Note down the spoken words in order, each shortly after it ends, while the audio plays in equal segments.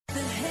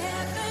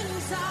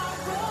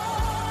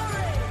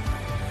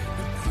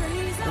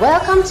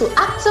Welcome to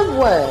Active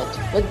Word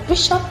with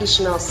Bishop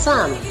Ishmael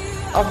Sam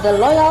of the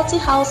Loyalty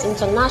House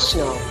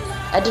International,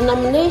 a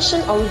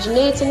denomination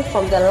originating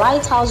from the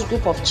Lighthouse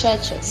Group of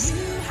Churches,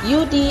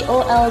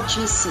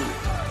 UDOLGC.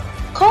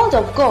 Called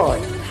of God,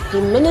 he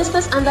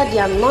ministers under the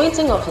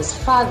anointing of his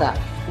father,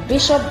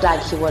 Bishop Dag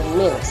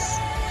Heward-Mills.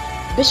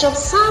 Bishop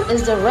Sam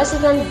is the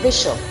resident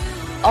bishop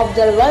of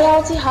the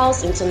Loyalty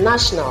House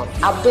International,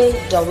 Abe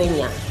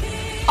Dawenya,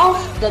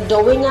 off the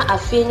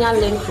Dawenya-Afenya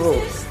Link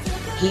Road.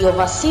 He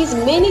oversees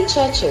many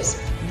churches,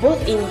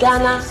 both in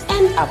Ghana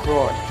and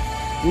abroad.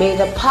 May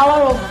the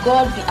power of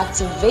God be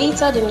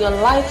activated in your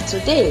life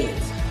today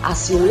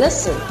as you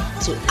listen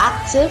to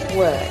Active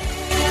Word.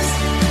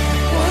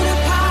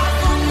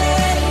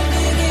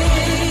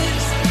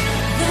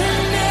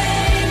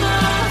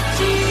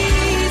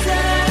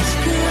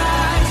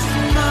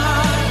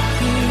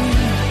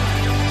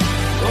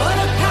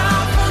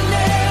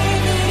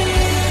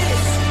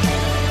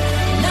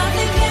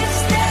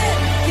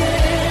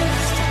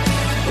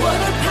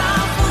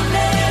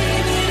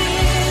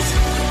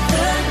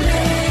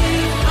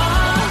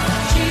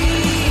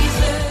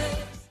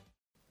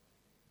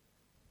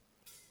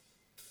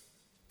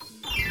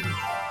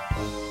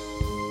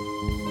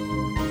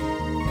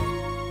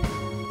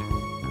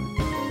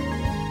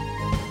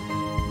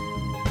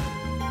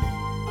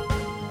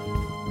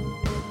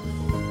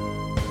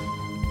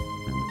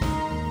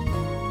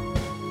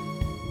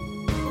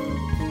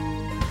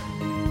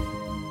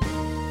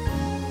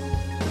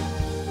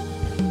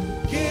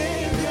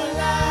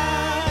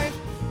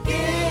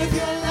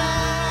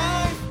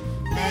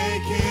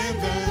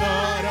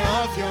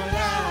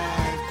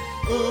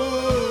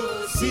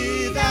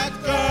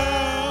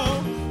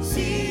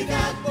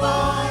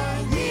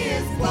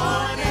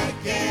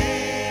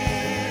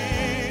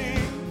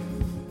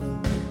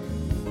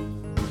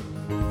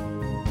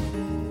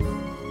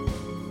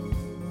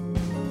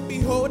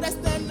 Behold, I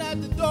stand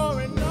at the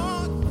door and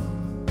knock.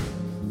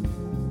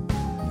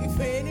 If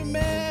any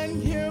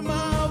man hear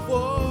my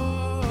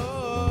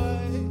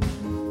voice,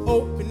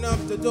 open up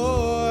the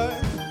door,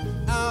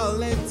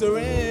 I'll enter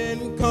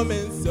in, come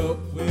and sup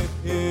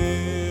with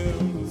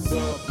him,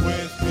 sup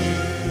with him.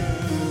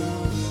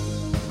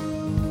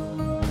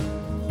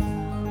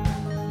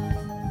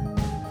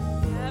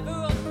 Never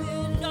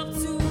opened up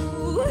to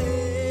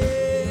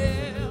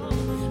him.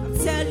 I'm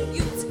telling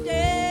you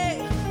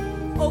today,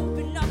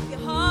 open up your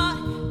heart,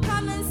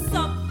 come and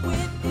sup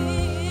with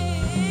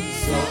him.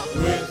 Sup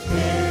with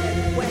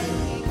him. When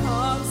he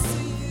comes to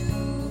you,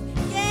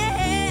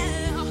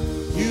 yeah,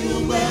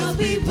 You must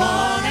be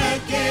born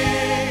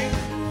again,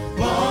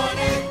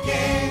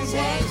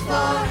 changed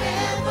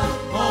forevermore.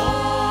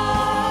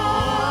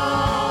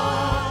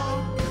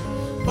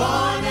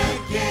 Born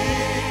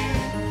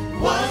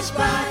again, washed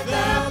by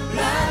the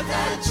blood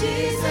that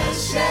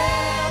Jesus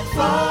shed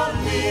for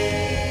me.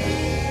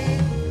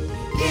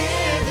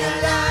 Give your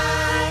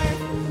life,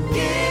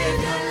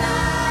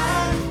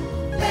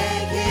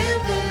 make him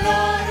the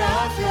Lord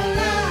of your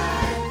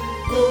life.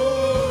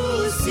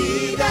 Ooh,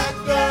 see that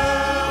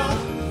girl,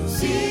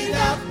 see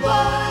that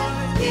boy,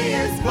 he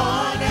is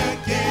born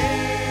again.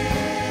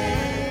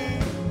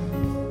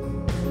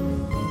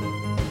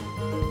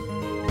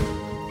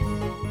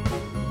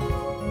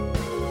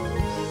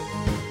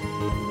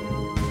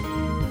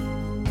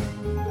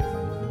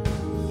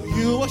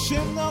 You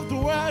ashamed of the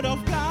word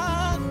of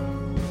God,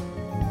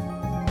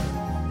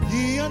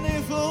 ye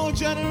unequal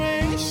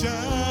generation.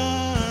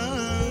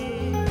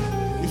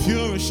 If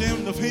you're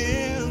ashamed of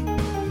him,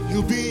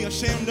 he'll be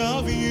ashamed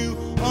of you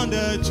on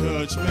the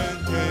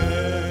judgment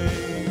day.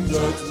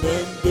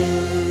 Judgment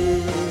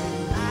day.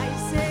 I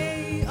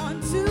say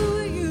unto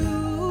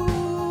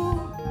you,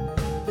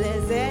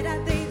 blessed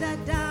are they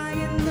that die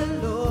in the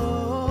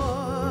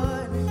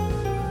Lord.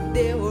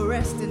 They will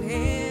rest in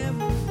him,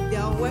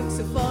 their works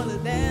will follow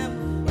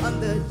them on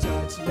the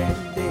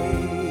judgment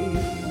day.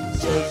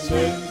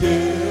 Judgment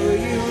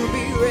day. You'll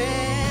be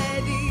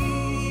ready,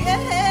 yeah.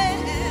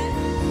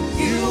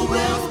 You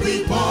will be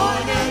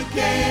born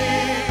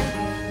again,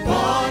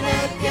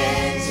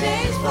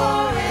 changed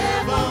forevermore.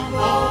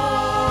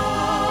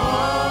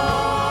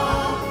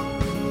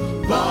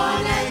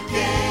 Born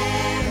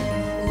again,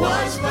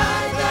 washed by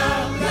the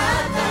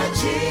blood that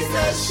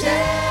Jesus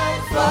shed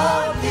for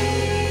me.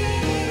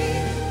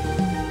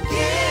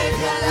 Give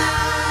your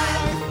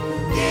life,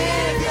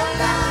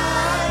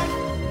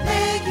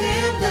 make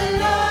him the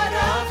Lord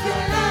of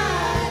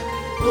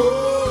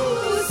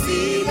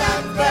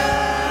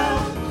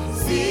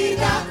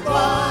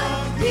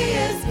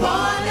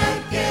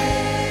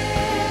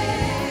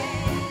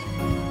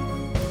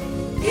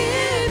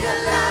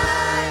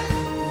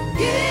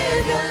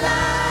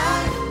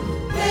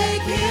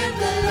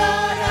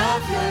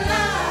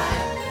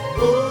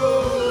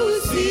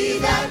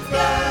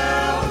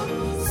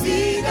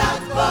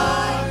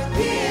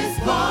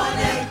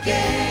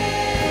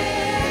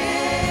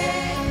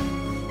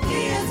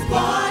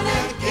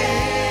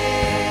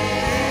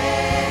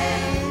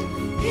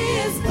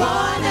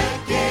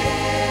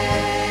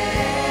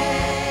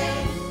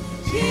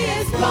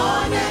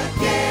born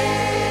again.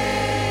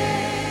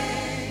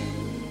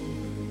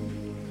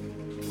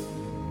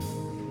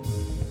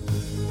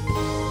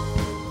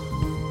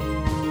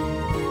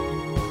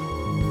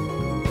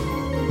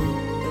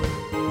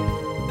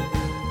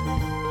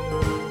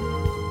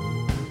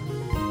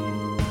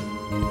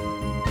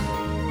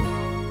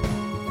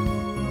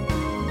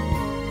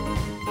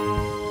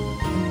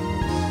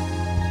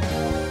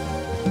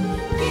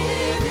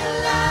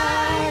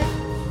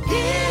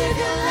 Give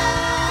your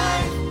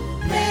life,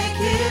 make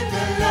him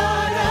the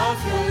Lord of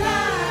your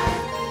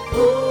life.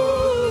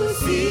 Ooh,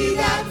 see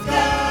that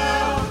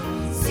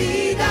girl,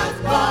 see that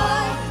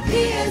boy,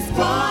 he is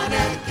born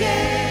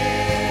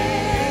again.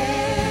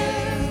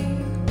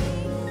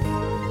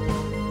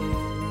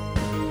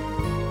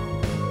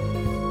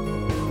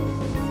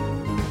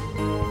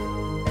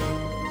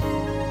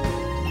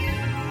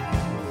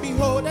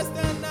 Behold, I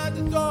stand at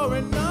the door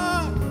and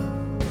knock.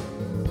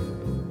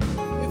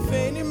 If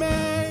any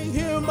man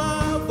hear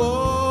my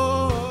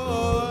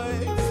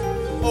voice,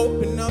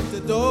 open up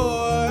the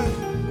door,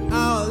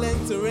 I'll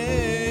enter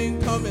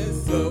in, come and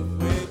sup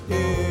with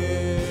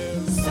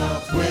him.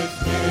 Sup with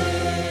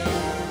him.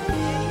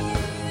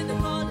 In the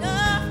heart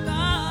of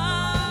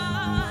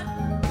God,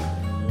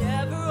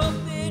 never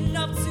open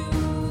up to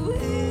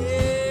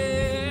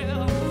him.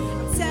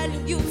 I'm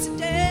telling you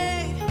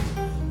today,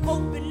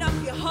 open up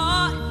your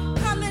heart,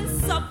 come and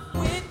sup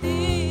with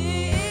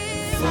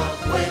him. Sup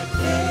with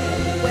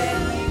him. When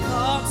he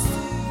comes to,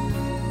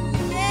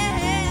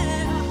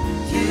 yeah,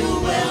 You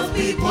will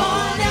be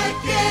born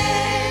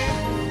again,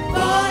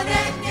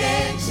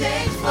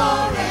 changed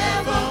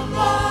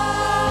forevermore.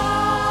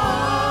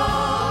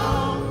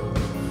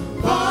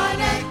 Born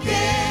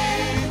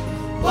again,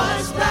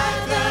 washed by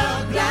the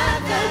blood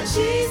that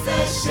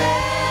Jesus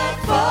shed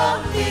for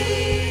me.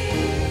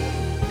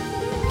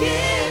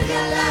 Give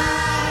your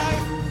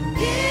life,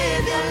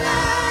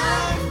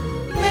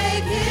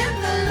 make him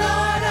the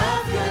Lord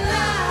of your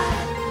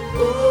life.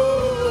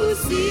 Ooh,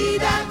 see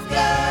that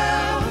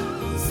girl,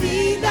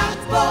 see that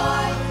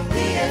boy,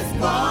 he is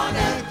born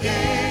again.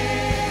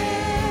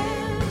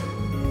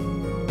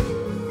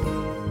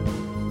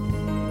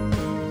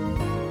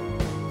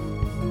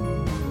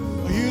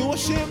 Are you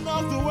ashamed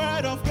of the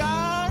word of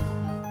God?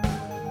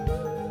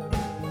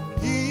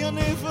 Ye an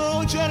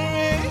evil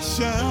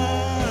generation.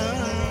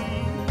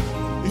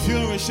 If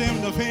you're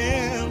ashamed of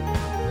him,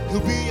 he'll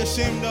be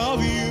ashamed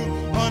of you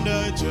on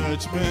the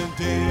judgment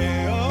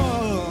day.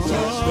 Oh,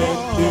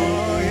 Judgment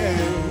day.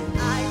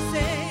 yeah. I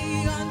say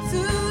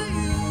unto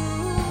you,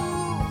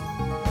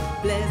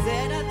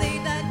 blessed are they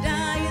that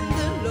die in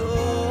the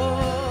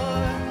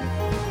Lord.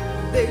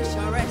 They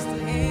shall rest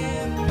in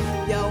him,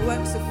 their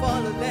works will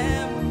follow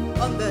them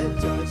on the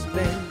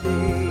judgment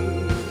day.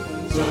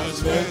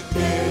 Judgment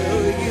day.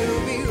 Will you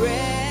be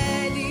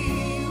ready?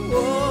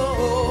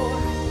 Oh,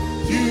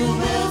 You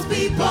will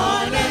be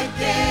born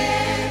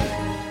again,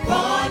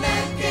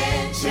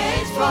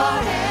 changed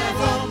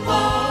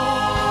forevermore.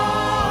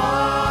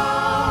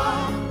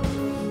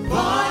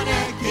 Born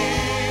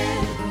again,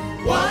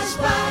 washed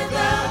by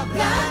the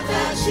blood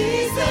that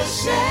Jesus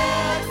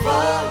shed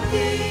for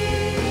me.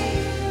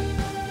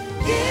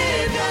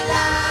 Give your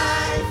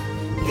life,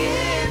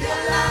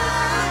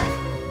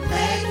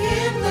 make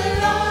him the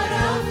Lord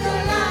of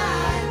your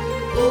life.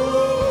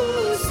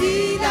 Ooh,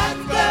 see that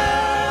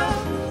girl,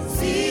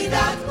 see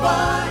that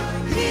boy,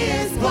 he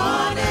is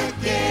born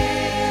again.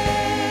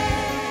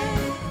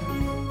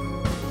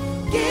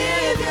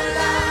 Give your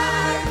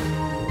life,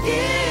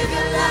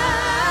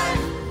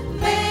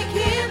 make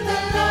him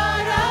the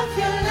Lord of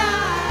your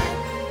life.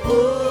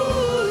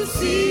 Ooh,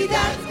 see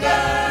that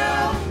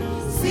girl,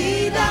 see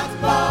that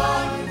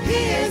boy, he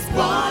is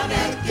born again.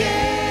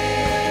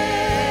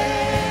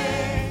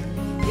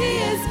 He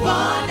is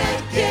born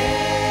again.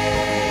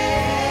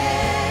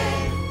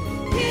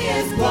 He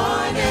is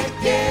born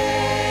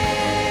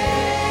again.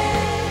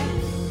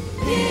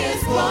 He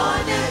is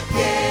born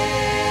again.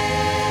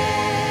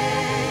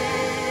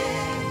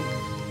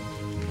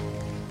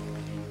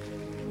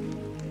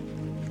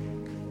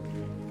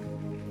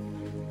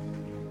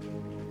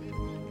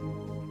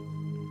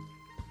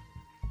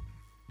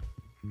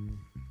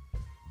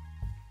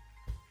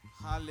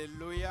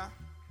 Hallelujah.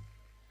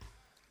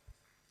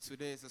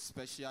 Today is a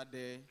special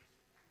day.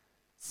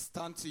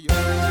 Stand to your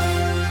feet.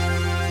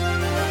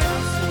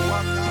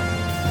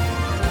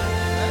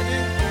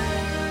 Ready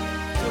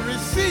to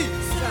receive.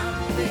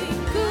 something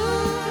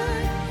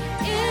good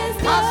is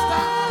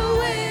Master.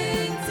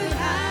 going to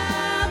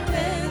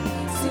happen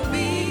to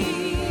me.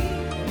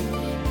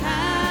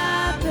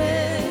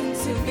 Happen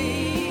to me.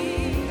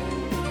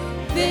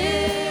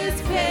 This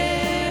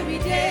very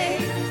day,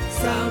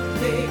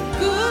 something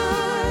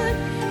good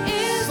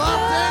is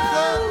Something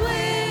good.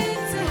 going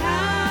to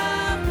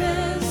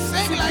happen.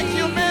 Sing like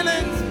you mean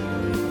it.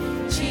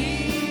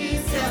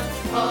 Jesus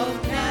of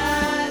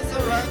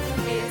Nazareth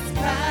is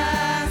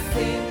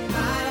passing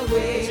my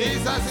way.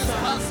 Jesus is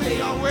passing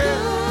your way.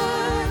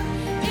 Good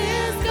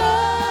is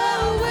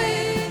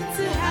going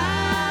to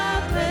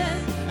happen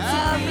to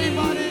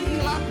Everybody me.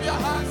 clap your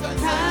hands and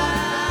say,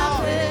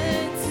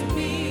 Happen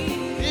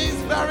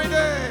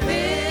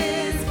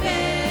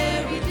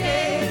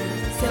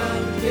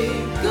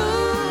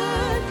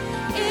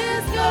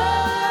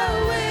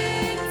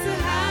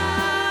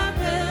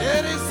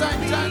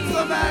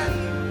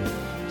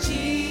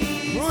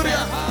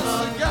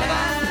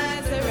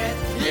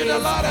the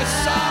Lord a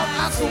shout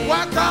as we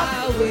welcome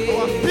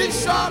our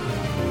Bishop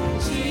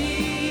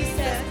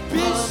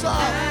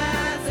Bishop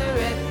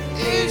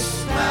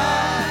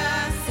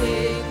Ishmael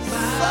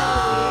Sam.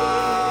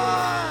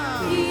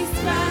 He's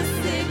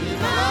passing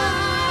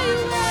my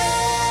way.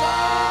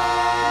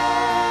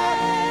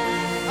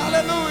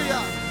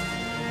 Hallelujah.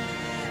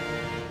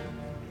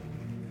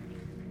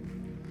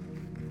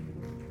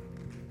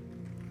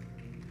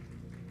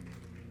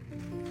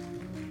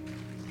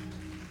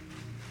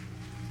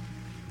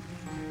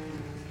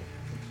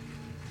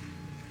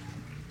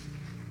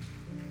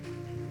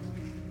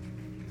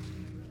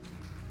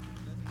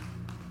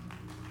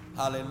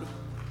 Hallelujah.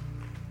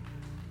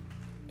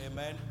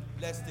 Amen.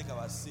 Let's take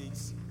our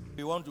seats.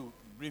 We want to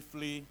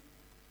briefly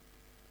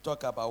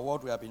talk about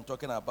what we have been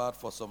talking about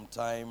for some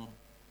time.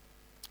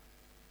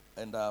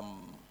 And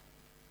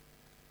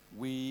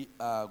we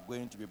are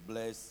going to be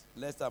blessed.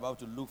 Let's talk about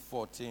to Luke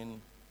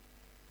 14,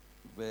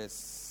 verse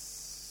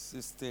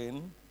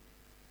 16.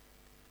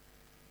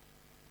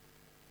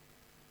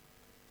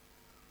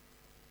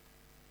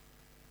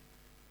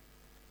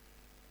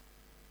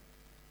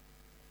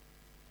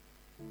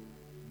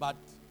 But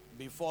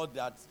before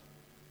that,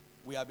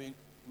 we have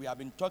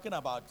been talking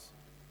about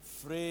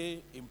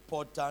three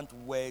important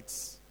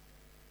words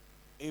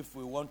if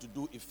we want to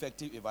do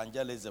effective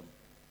evangelism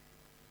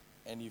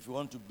and if you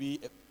want to be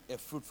a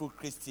fruitful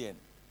Christian.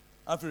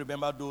 I have to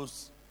remember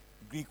those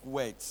Greek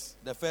words.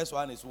 The first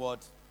one is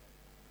what?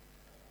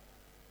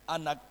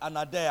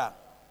 Anadeia.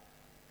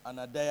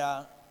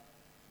 Anadeia.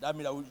 That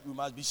means that we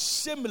must be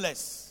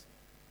shameless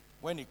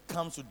when it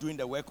comes to doing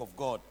the work of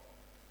God.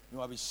 You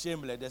must be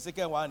shameless. The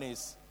second one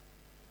is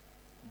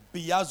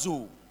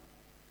biazo.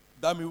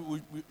 That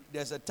means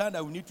there's a time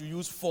that we need to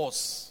use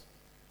force.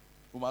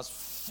 We must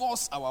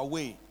force our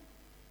way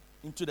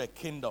into the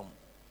kingdom.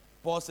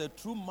 Paul said,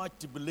 through much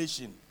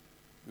tribulation,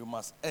 we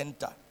must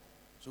enter.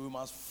 So we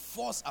must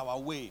force our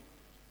way.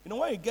 You know,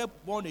 when you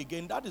get born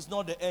again, that is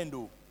not the end,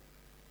 though.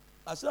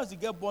 As soon as you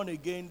get born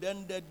again,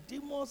 then the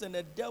demons and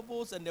the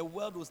devils and the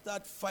world will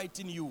start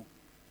fighting you.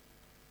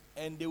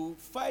 And they will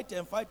fight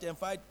and fight and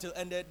fight till,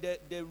 and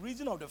the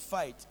reason of the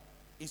fight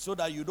is so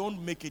that you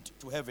don't make it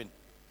to heaven.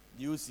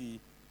 Do you see?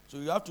 So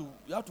you have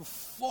to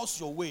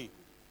force your way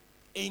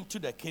into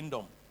the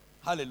kingdom.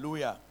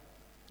 Hallelujah.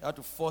 You have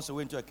to force your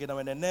way into the kingdom.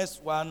 And the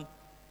next one,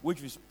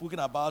 which we're speaking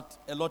about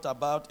a lot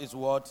about, is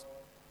what?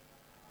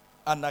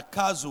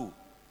 Anakazo.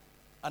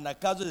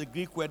 Anakazo is a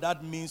Greek word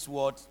that means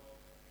what?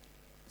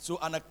 So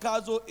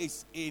anakazo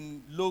is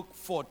in Luke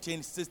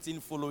 14,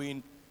 16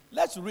 following.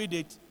 Let's read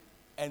it.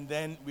 And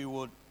then we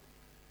will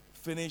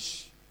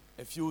finish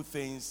a few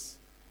things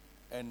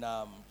and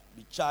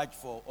be charged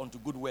for unto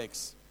good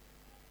works.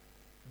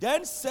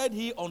 Then said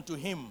he unto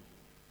him,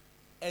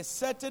 a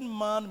certain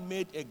man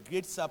made a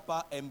great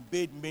supper and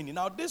bade many.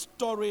 Now this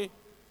story,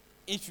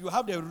 if you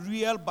have the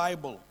real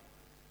Bible,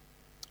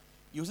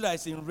 you see that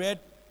it's in red.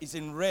 It's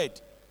in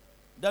red.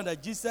 Then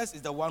that Jesus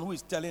is the one who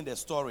is telling the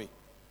story.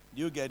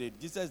 Do you get it?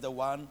 Jesus is the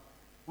one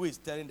who is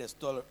telling the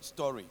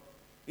story.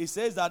 It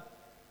says that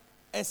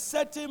a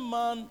certain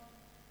man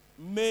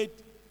made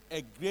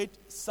a great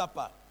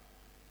supper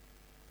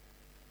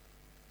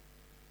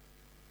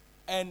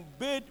and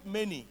bade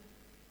many,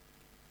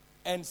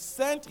 and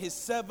sent his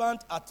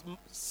servant at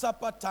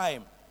supper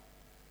time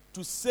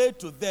to say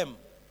to them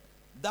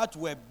that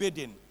were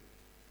bidden,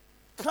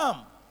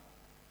 come,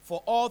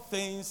 for all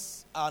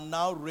things are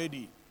now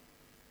ready.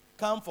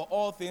 Come, for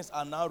all things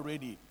are now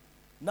ready.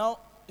 Now,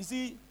 you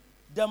see,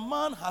 the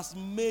man has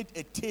made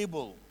a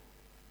table.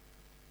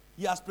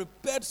 He has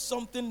prepared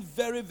something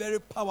very, very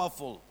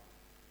powerful.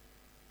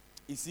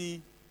 You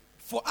see,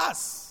 for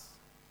us.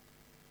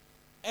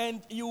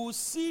 And you will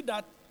see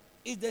that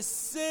it's the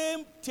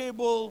same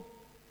table,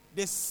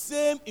 the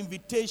same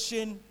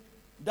invitation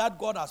that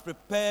God has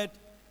prepared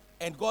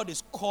and God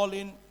is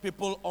calling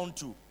people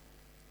onto.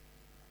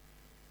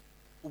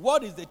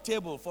 What is the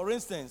table? For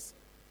instance,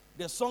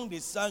 the song they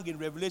sang in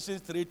Revelation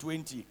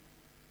 3:20.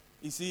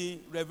 You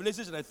see,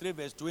 Revelation 3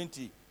 verse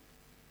 20.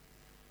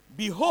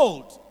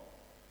 Behold,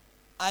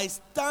 I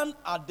stand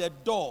at the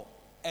door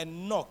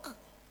and knock.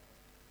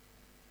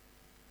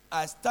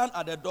 I stand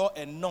at the door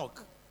and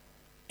knock.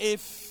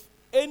 If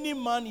any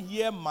man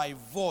hear my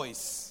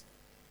voice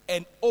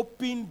and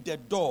open the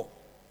door.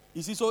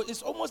 You see, so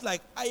it's almost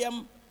like I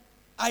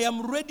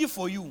am ready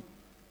for you.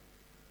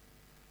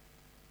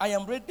 I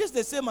am ready. This is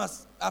the same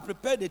as I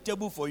prepared the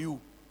table for you.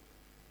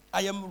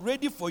 I am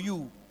ready for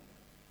you.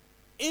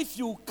 If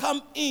you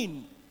come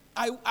in,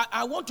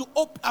 I want to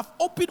I've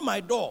opened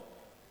my door.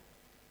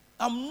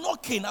 I'm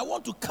knocking. I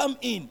want to come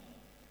in.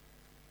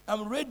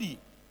 I'm ready.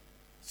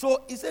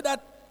 So he said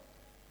that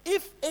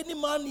if any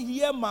man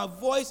hear my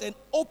voice and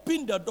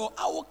open the door,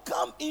 I will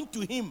come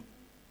into him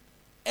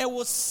and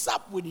will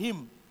sup with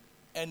him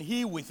and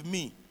he with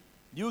me.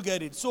 Do you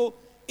get it? So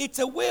it's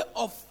a way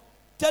of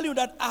telling you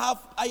that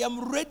I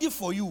am ready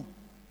for you.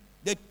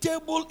 The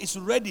table is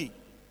ready.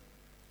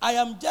 I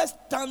am just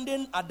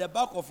standing at the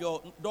back of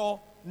your door,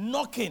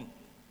 knocking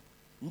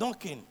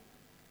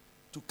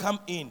to come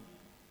in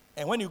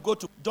And when you go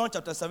to John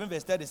chapter 7,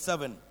 verse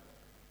 37,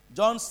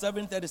 John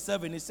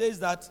 7:37, it says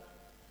that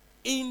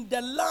in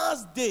the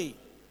last day,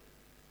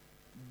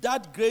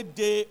 that great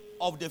day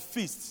of the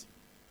feast,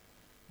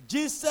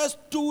 Jesus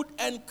stood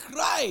and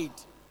cried,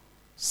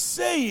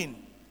 saying,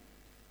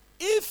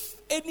 if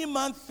any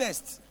man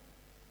thirst,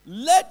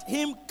 let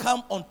him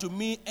come unto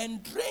me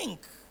and drink.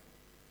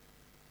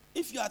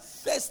 If you are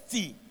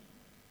thirsty,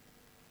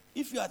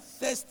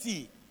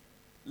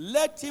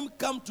 let him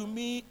come to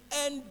me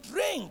and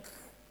drink.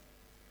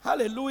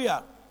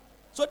 Hallelujah.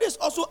 So this is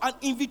also an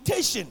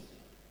invitation.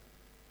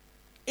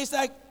 It's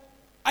like,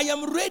 I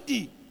am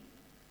ready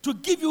to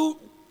give you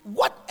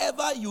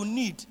whatever you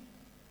need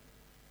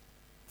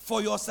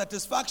for your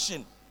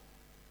satisfaction.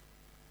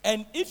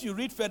 And if you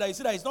read further, you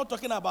see that he's not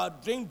talking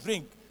about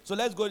drink. So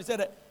let's go. He said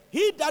that,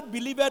 he that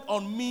believeth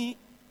on me,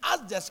 as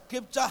the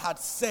scripture had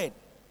said,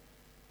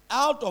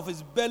 out of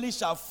his belly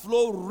shall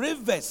flow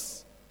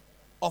rivers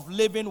of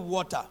living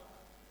water.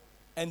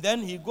 And then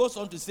he goes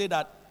on to say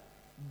that,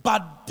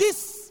 but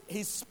this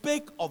he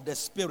spake of the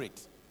Spirit.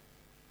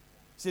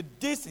 He said,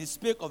 this he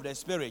spake of the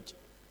Spirit.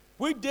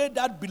 We they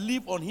that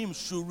believe on him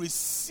should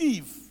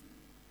receive.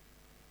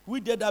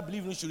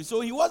 So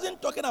he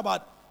wasn't talking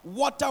about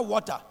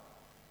water.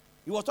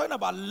 He was talking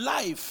about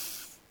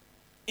life.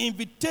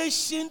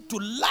 Invitation to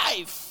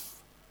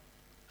life.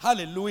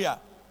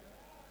 Hallelujah.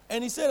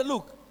 And he said,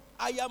 look,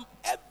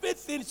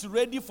 everything's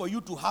ready for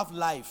you to have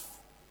life.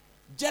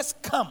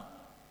 Just come.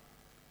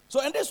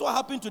 So, and this is what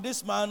happened to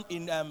this man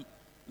in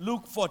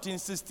Luke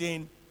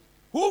 14:16,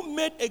 who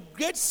made a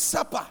great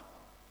supper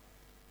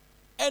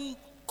and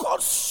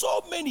called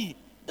so many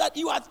that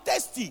you are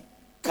thirsty.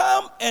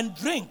 Come and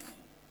drink.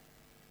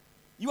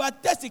 You are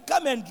thirsty.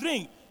 Come and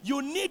drink.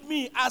 You need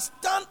me. I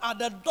stand at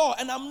the door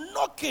and I'm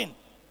knocking.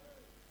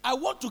 I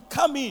want to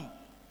come in.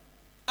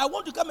 I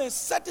want to come and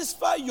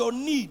satisfy your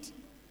need.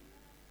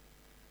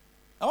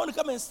 I want to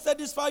come and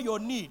satisfy your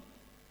need.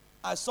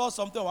 I saw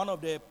something on one of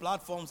the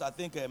platforms, I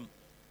think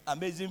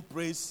Amazing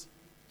Praise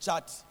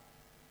chat,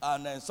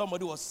 and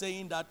somebody was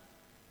saying that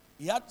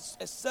he had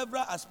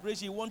several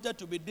aspirations. He wanted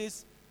to be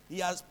this.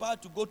 He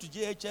aspired to go to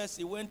JHS.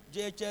 He went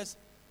JHS.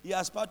 He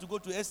aspired to go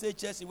to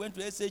SHS. He went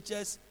to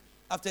SHS.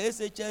 After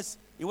SHS,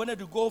 he wanted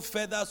to go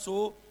further,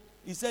 so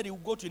he said he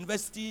would go to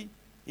university.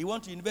 He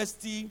went to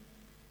university.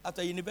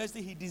 After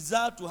university, he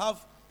desired to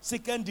have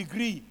second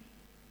degree.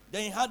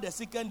 Then he had the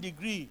second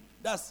degree.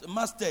 That's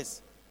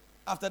master's.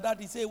 After that,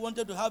 he said he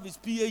wanted to have his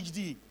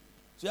PhD.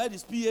 So he had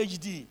his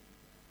PhD.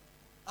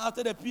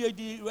 After the PhD,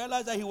 he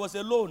realized that he was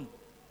alone.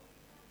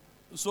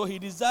 So he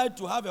desired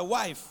to have a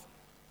wife.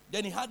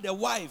 Then he had the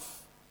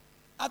wife.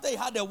 After he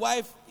had the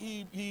wife,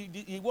 he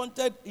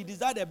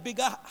desired a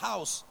bigger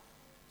house.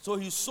 So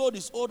he sold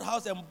his old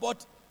house and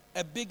bought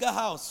a bigger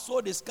house.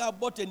 Sold his car,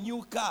 bought a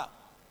new car.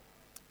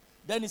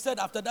 Then he said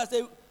after that,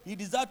 he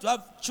desired to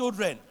have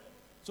children.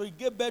 So he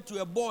gave birth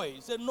to a boy.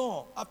 He said,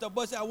 no. After the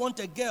boy said, I want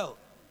a girl.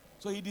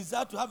 So he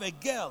desired to have a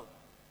girl.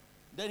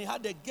 Then he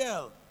had a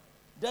girl.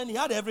 Then he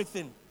had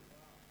everything.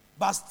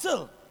 But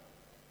still,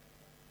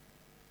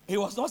 he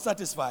was not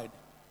satisfied.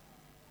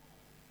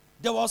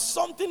 There was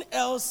something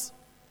else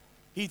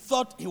he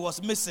thought he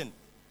was missing.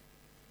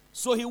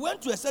 So he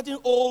went to a certain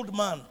old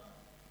man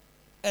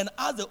and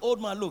asked the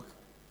old man, look,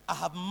 I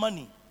have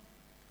money.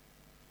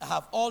 I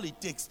have all it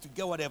takes to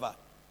get whatever.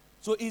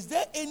 So is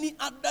there any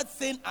other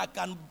thing I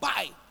can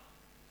buy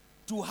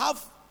to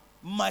have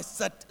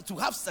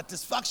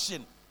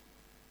satisfaction,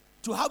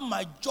 to have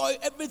my joy,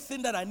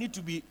 everything that I need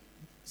to be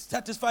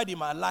satisfied in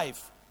my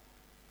life?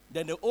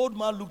 Then the old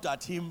man looked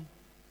at him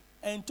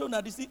and told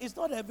him, you see, it's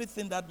not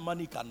everything that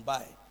money can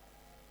buy.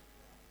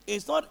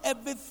 It's not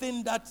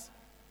everything that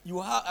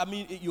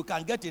you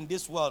can get in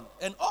this world.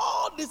 And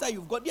all this that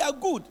you've got, they are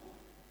good.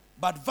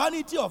 But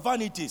vanity of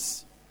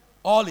vanities,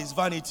 all is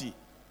vanity.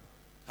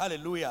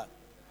 Hallelujah.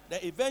 Then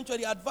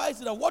eventually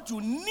advised that what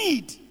you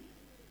need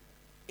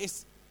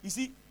is,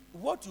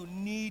 what you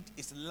need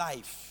is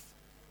life.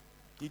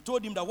 He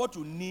told him that what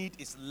you need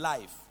is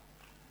life.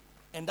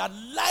 And that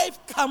life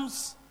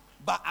comes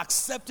by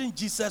accepting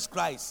Jesus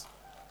Christ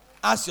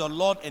as your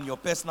Lord and your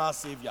personal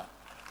Savior.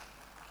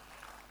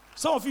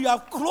 Some of you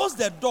have closed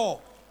the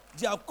door.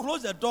 They have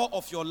closed the door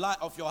of your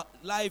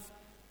life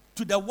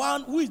to the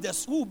one who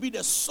will be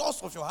the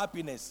source of your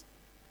happiness.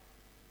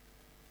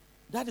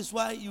 That is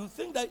why you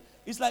think that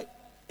it's like,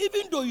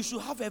 even though you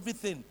should have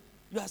everything,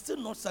 you are still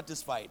not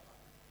satisfied.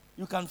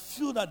 You can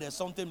feel that there's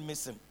something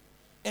missing.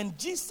 And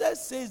Jesus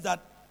says that,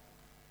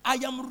 I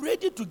am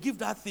ready to give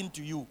that thing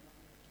to you.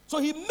 So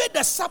he made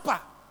the supper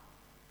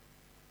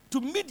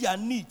to meet their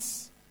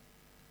needs.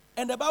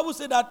 And the Bible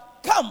said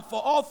that, come,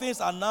 for all things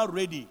are now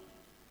ready.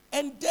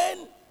 And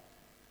then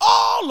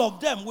all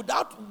of them,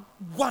 without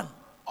one,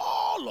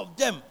 all of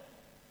them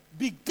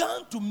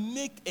began to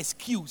make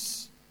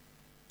excuse.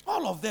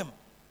 All of them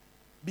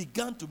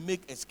began to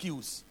make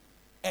excuse.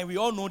 And we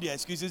all know the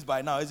excuses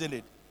by now, isn't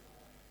it?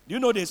 Do you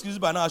know the excuses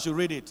by now? I should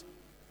read it.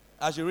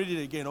 I should read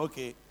it again.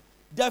 Okay.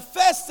 The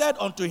first said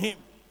unto him,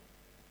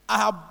 I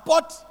have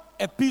bought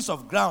a piece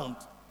of ground,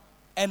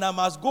 and I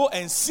must go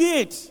and see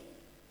it,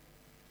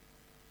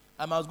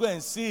 I must go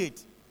and see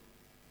it.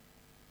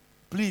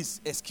 Please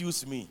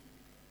excuse me.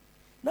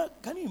 Now,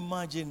 can you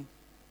imagine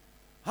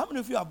how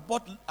many of you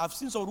I've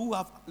seen some who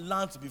have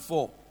lands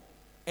before,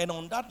 and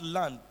on that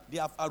land, they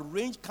have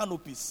arranged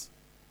canopies,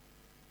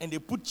 and they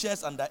put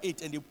chairs under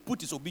it, and they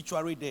put his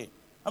obituary there.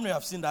 How many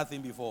have seen that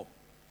thing before?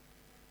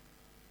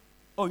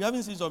 Oh, you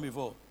haven't seen some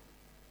before?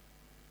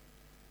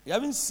 You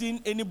haven't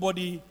seen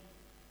anybody,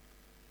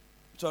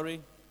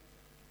 sorry?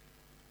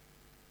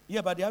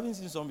 Yeah, but you haven't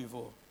seen some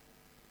before.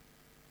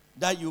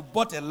 That you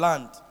bought a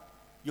land,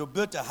 you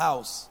built a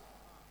house,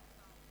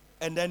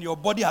 and then your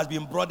body has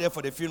been brought there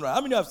for the funeral. How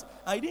many have,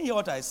 I didn't hear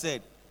what I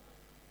said.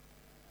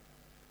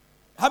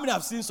 How many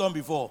have seen some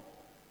before?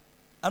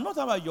 I'm not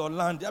talking about your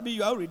land. I mean,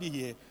 you're already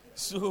here.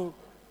 So,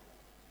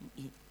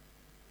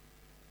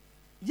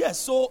 yes,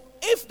 so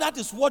if that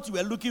is what you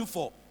were looking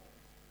for,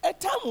 a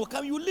time will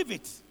come, you leave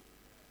it.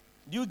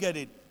 Do you get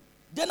it?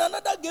 Then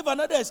another gave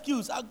another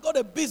excuse. I got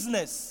a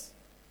business.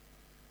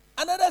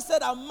 Another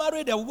said, I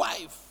married a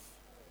wife.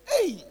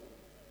 Hey!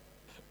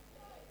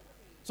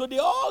 So they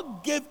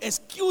all gave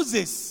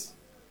excuses.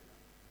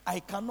 I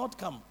cannot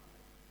come.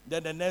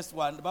 Then the next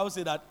one, the Bible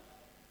said that,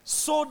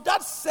 so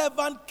that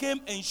servant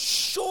came and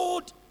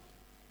showed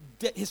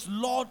his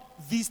Lord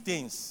these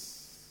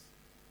things.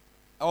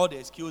 All the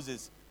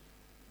excuses.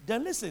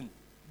 Then listen,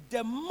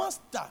 the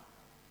master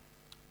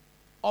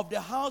of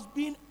the house,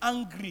 being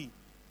angry,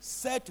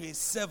 said to his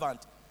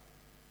servant,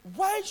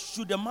 why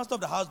should the master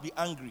of the house be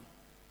angry?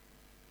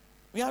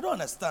 I mean, I don't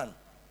understand.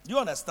 Do you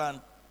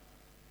understand?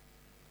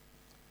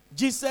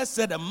 Jesus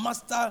said the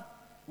master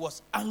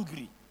was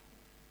angry.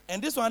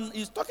 And this one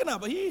he's talking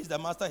about, he is the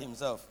master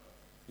himself.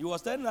 He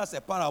was telling us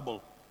a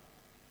parable.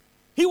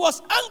 He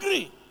was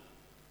angry.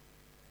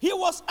 He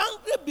was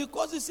angry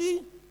because, you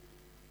see,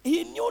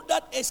 he knew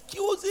that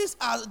excuses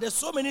are, there's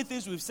so many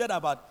things we've said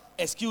about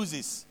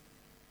excuses.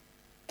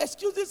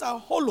 Excuses are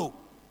hollow.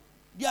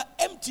 They are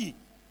empty.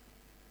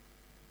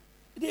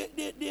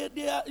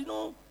 They are, you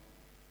know,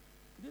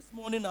 this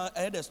morning I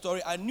heard a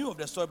story. I knew of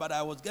the story, but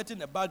I was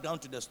getting a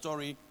background to the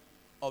story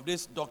of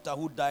this doctor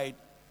who died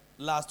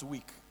last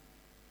week.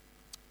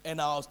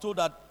 And I was told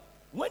that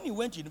when he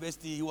went to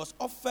university, he was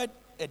offered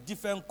a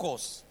different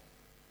course,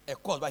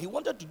 but he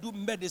wanted to do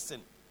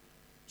medicine.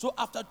 So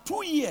after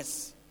 2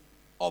 years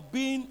of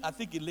being, I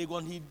think, in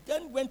Legon, he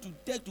then went to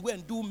go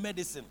and do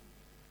medicine.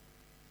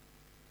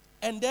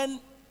 And then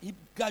he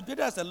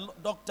graduated as a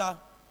doctor,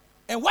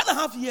 and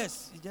 1.5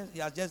 years, he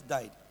has just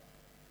died.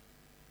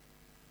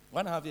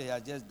 1.5 years, he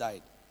has just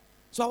died.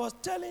 So I was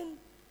telling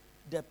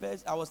the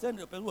person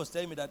who was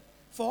telling me that,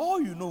 for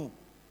all you know,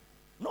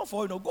 not for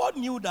all you know, God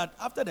knew that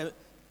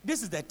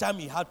this is the time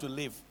he had to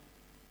live.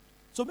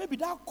 So maybe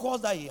that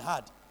course that he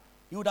had,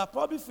 he would have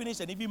probably finished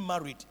and even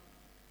married,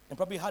 and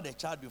probably had a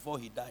child before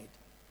he died.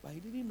 But he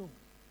didn't know.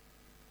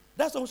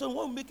 That's why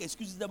when we make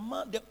excuses, the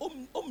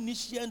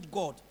omniscient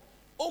God,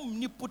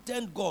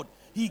 omnipotent God,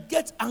 he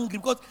gets angry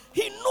because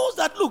he knows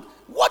that, look,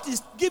 what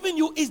is giving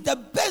you is the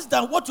best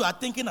than what you are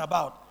thinking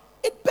about.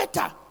 It's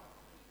better.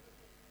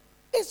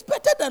 It's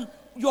better than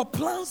your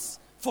plans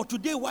for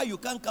today why you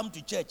can't come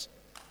to church.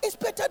 It's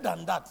better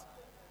than that.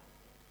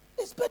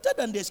 It's better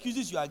than the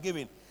excuses you are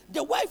giving.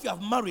 The wife you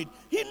have married,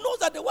 he knows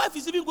that the wife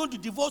is even going to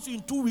divorce you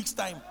in 2 weeks'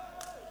 time.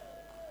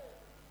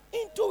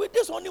 In 2 weeks,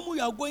 this honeymoon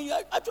you are going, you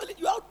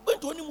are going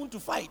to honeymoon to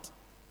fight.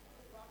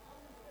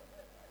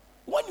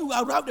 When you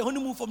arrive the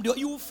honeymoon from there,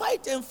 you will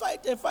fight and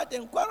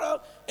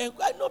quarrel. And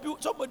I know people,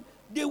 somebody,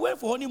 they went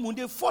for honeymoon,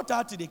 they fought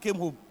out till they came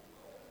home.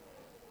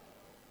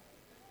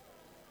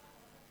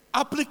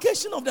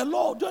 Application of the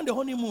law during the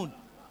honeymoon.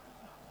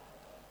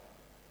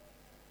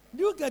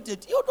 Do you get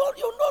it? You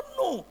don't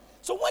know.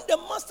 So when the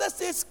master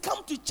says,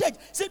 come to church,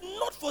 say,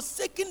 not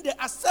forsaking the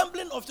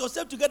assembling of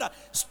yourself together.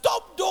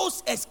 Stop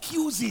those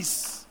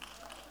excuses.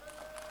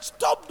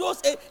 Stop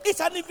those. It's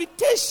an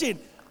invitation.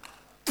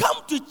 Come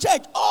to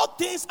church. All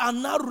things are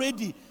now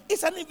ready.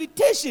 It's an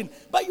invitation.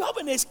 But you have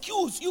an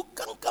excuse. You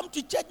can't come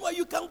to church where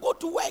you can go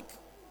to work.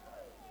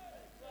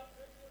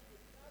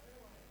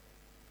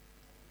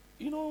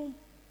 You know,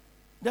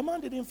 the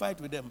man didn't fight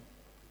with them.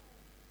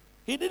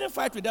 He didn't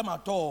fight with them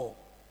at all.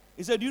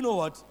 He said, you know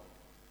what?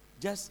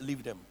 Just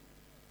leave them.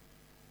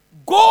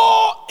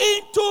 Go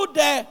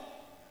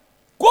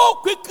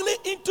quickly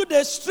into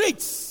the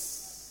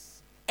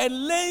streets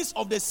and lanes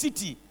of the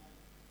city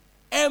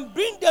and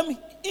bring them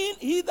in,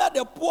 either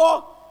the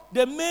poor,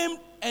 the maimed,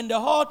 and the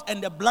hurt,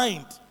 and the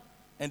blind.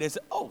 And they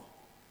said, oh,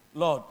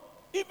 Lord,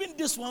 even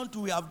this one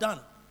too we have done.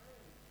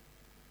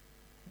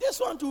 This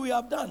one too we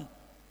have done.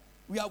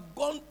 We have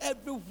gone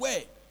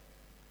everywhere.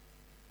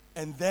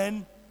 And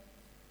then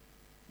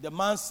the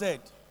man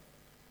said,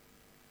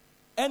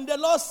 and the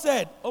Lord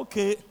said,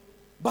 okay,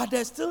 but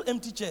there's still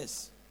empty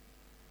chairs.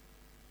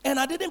 And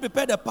I didn't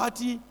prepare the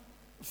party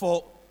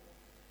for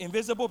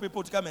invisible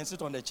people to come and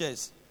sit on the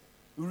chairs.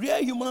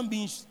 Real human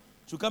beings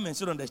to come and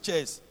sit on the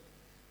chairs.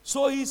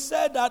 So he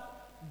said that,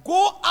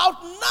 go out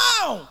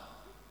now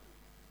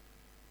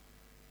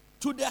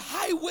to the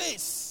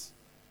highways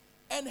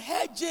and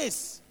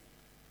hedges.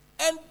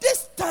 And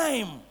this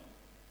time,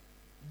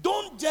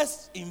 Don't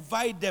just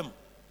invite them.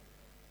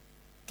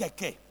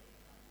 Keke.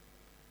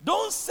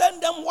 Don't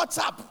send them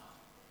WhatsApp.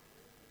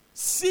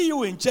 See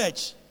you in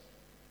church.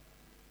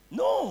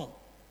 No.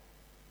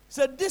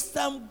 So this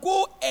time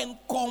go and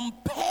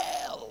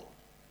compel.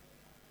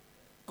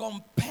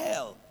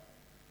 Compel.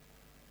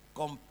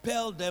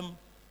 Compel them.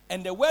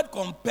 And the word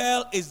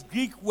compel is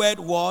Greek word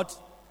what?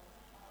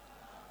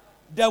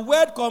 The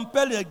word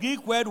compel is a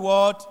Greek word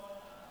what?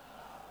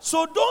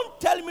 So don't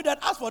tell me that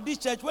as for this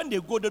church, when they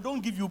go, they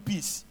don't give you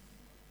peace.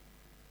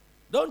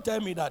 Don't tell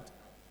me that.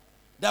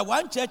 That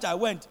one church I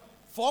went,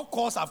 4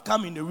 calls have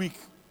come in a week.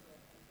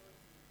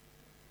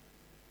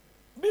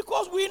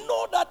 Because we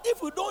know that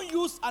if we don't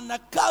use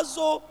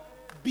anakazo,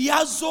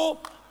 biazo,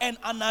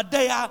 and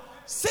anadea,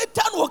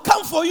 Satan will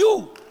come for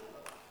you.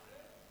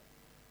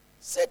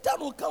 Satan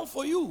will come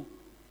for you.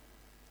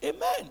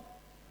 Amen.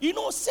 You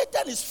know,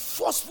 Satan is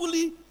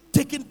forcefully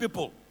taking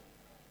people.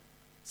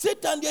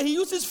 Satan there, he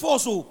uses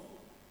force.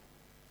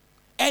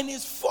 And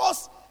his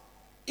force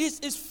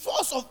is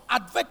force of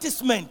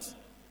advertisement.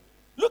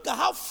 Look at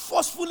how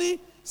forcefully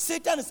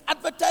Satan is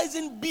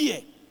advertising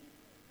beer.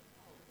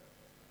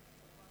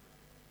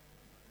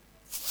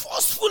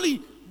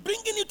 Forcefully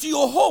bringing it to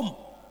your home.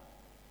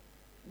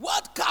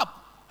 World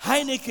Cup,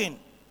 Heineken.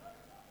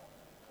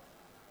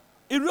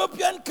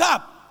 European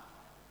Cup,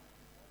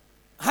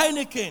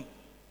 Heineken.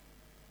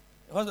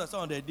 What are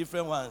some of the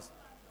different ones?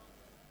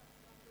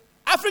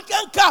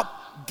 African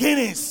Cup,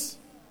 Guinness.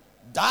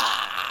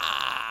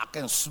 Dark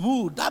and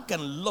smooth, dark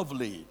and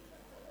lovely.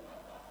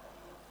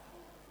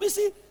 You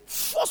see,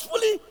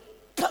 forcefully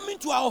coming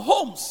to our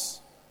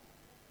homes.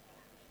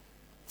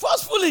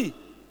 Forcefully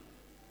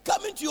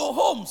coming to your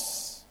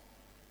homes.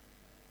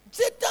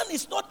 Satan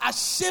is not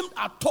ashamed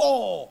at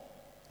all.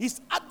 He's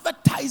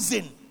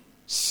advertising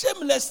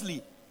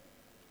shamelessly.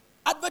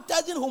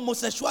 Advertising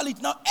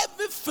homosexuality. Now,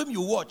 every film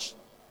you watch,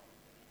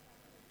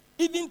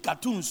 even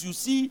cartoons, you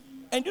see,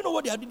 and you know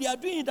what they are doing? They are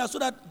doing it so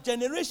that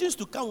generations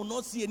to come will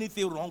not see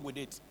anything wrong with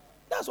it.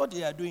 That's what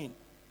they are doing.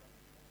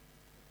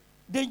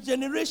 The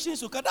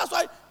generations to come. That's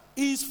why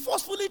he is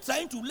forcefully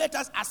trying to let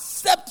us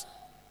accept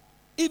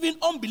even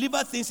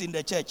unbeliever things in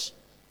the church.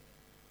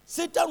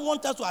 Satan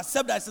wants us to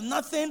accept that it's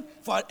nothing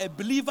for a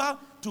believer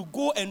to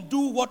go and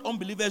do what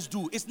unbelievers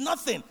do. It's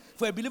nothing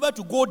for a believer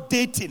to go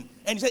dating.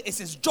 And he said it's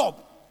his job.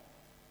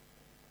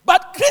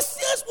 But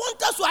Christians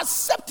want us to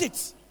accept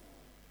it.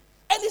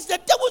 And it's the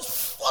devil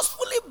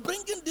forcefully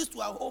bringing this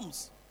to our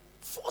homes.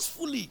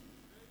 Forcefully.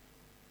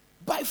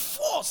 By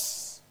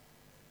force.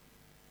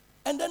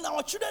 And then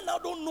our children now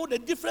don't know the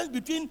difference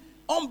between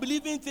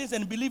unbelieving things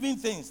and believing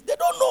things. They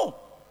don't know.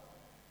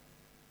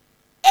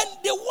 And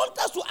they want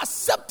us to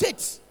accept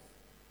it.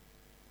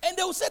 And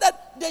they will say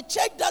that the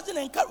church doesn't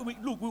encourage.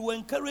 Look, we were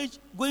encouraged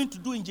going to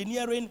do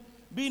engineering,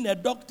 being a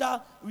doctor.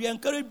 We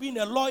encourage being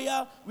a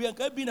lawyer. We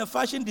encourage being a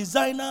fashion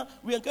designer.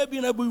 We encourage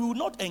being we will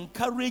not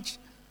encourage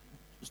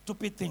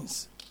stupid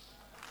things.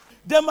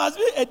 There must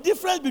be a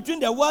difference between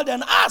the world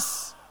and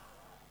us.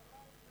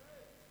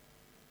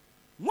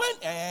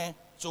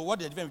 So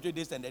what is the difference between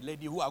this and the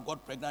lady who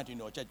got pregnant in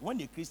your church? When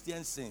the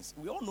Christian sins,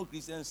 we all know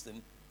Christians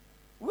sin.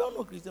 We all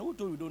know Christians. Who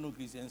told you we don't know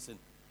Christians sin?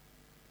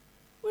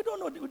 We don't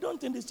know. We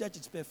don't think this church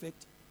is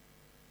perfect.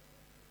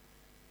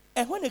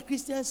 And when a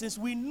Christian sins,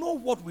 we know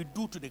what we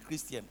do to the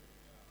Christian.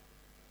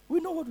 We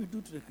know what we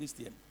do to the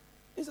Christian.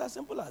 It's as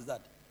simple as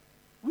that.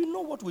 We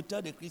know what we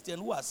tell the Christian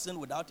who has sinned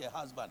without a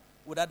husband,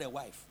 without a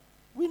wife.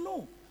 We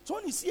know. So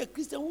when you see a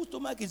Christian whose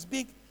stomach is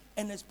big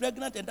and is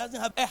pregnant and doesn't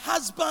have a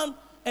husband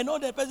and all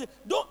the person,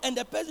 don't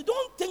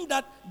think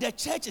that the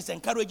church is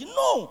encouraging.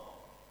 No.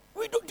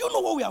 Do you know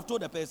what we have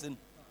told the person?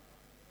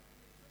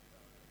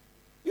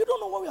 You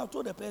don't know what we have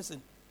told the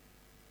person.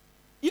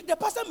 The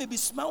pastor may be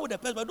smart with the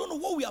person, but I don't know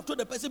what we have told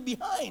the person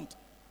behind.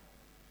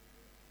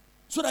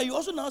 So that you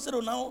also now say,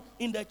 now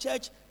in the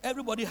church,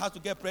 everybody has to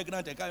get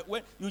pregnant.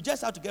 When you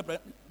just have to get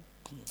pregnant.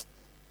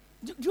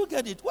 Do you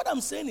get it? What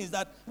I'm saying is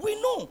that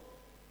we know.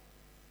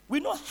 We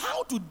know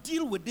how to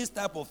deal with this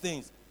type of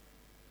things.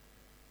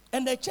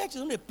 And the church is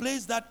not a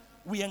place that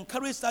we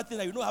encourage something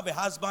that you don't have a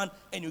husband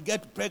and you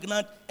get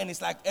pregnant and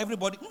it's like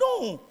everybody.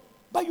 No.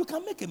 But you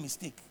can make a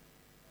mistake.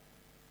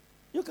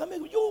 When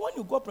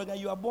you got pregnant,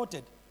 you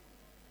aborted.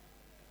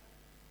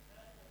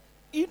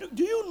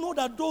 Do you know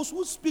that those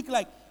who speak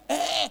like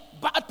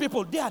bad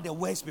people, they are the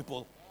worst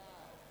people?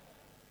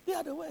 They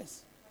are the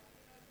worst.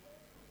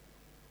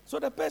 So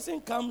the person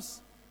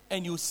comes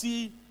and you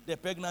see the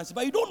pregnancy,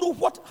 but you don't know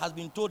what has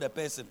been told the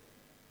person.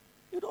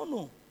 You don't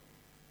know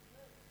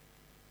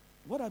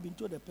what has been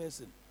told the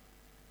person.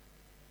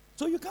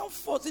 So you can't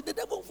force it. The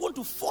devil want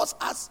to force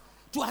us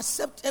to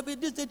accept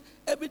everything.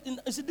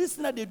 See, this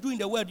thing that they do in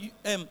the world,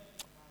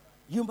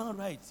 human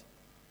rights.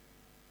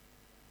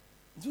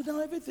 So now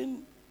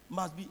everything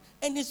must be,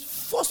 and it's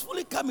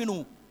forcefully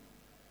coming.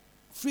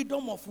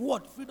 Freedom of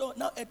what? Freedom.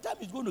 Now a time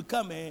is going to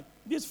come.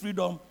 This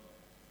freedom.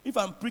 If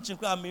I'm preaching,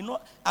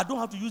 I don't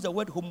have to use the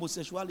word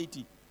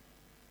homosexuality.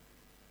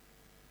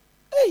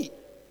 Hey,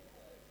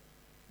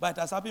 but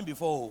it has happened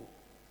before.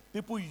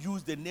 People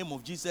use the name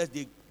of Jesus.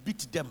 They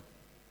beat them.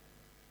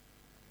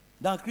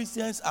 that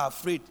Christians are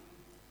afraid.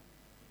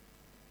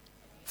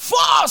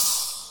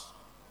 Force.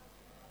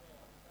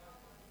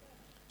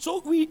 So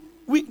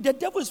the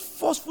devil is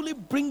forcefully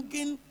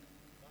bringing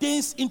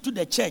things into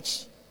the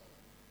church,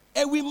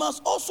 and we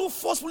must also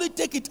forcefully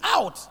take it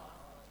out.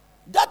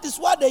 That is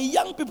why the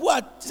young people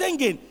are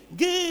singing,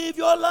 "Give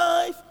your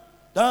life."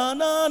 Da,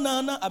 na,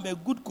 na, na. I'm a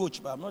good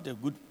coach, but I'm not a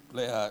good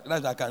player.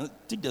 I can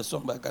take the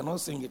song, but I cannot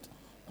sing it.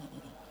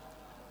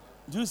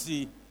 Do you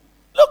see?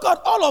 Look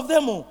at all of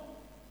them. Oh.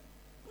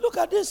 Look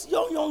at these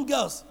young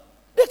girls.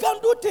 They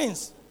can do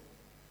things.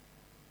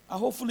 And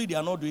hopefully they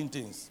are not doing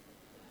things.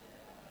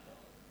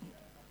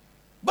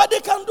 But they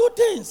can do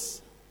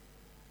things.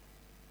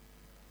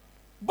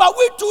 But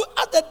we too,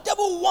 as the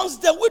devil wants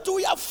them,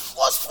 we are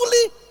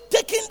forcefully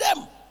taking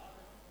them.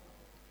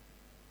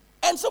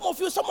 And some of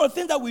the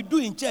things that we do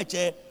in church,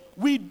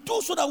 we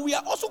do so that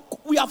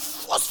we are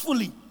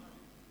forcefully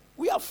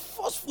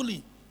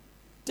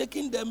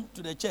taking them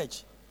to the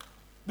church.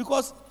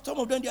 Because some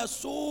of them, they are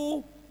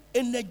so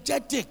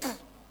energetic.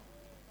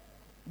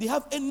 They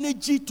have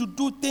energy to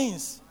do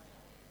things.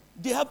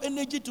 They have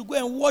energy to go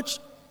and watch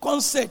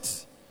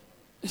concerts.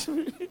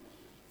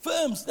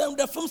 Films, then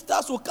the film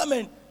stars will come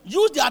and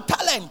use their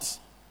talent.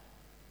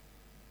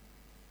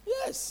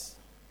 Yes.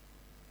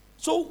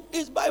 So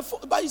it's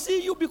but you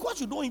see,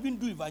 because you don't even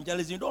do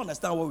evangelism, you don't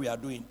understand what we are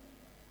doing.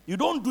 You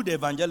don't do the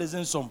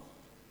evangelism some.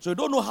 So you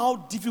don't know how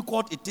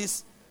difficult it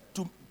is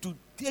to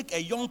take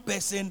a young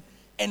person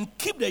and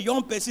keep the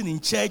young person in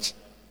church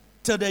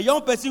till the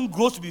young person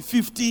grows to be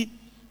 50,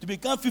 to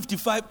become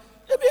 55.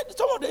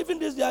 Some of them, even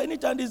this guy,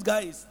 anytime this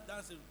guy is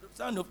dancing,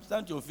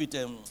 stand to your feet,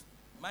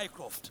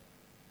 Mycroft.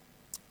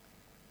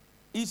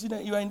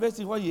 You are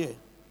investing what year?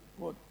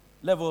 What?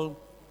 Level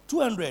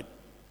 200.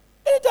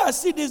 Anytime I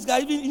see this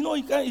guy, even,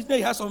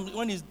 he has some,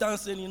 when he's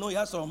dancing, he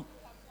has some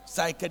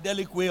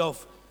psychedelic way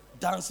of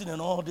dancing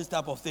and all this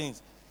type of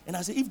things. And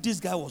I say, if this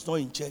guy was not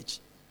in church,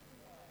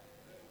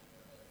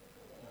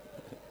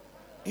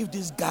 if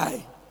this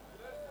guy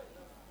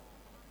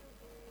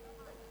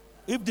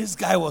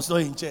was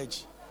not in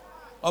church,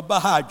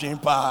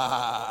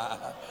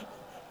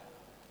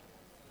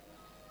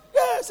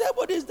 yes,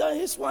 everybody's done.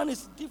 His one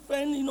is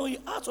different. He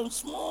adds some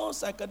small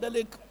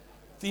psychedelic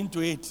thing to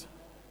it.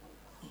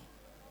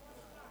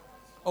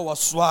 Oh, a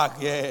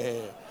swag, yeah.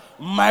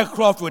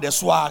 Mycroft with a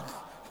swag.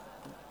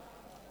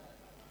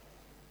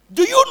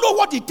 Do you know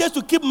what it takes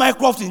to keep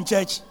Mycroft in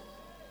church?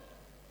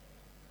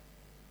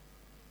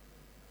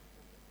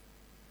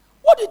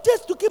 What it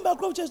takes to keep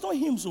Mycroft in church, not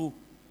him, so.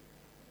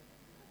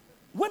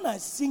 When I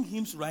sing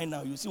hymns right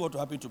now, you see what will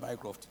happen to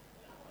Mycroft.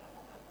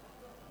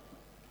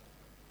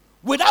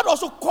 Without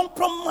also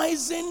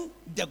compromising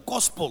the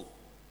gospel,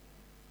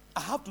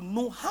 I have to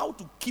know how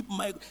to keep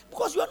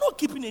because you are not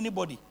keeping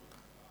anybody.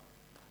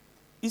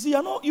 You see, you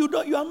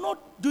are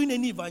not doing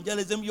any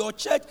evangelism. Your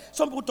church,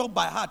 some people talk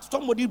by heart.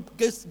 Somebody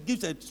gives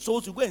a soul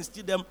to go and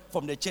steal them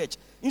from the church.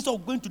 Instead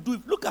of going to do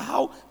it, look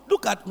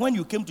at when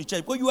you came to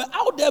church. Because you were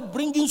out there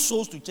bringing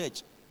souls to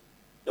church.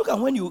 Look at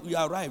when you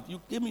arrived.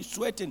 You came in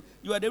sweating.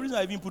 You are the reason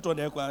I even put on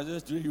the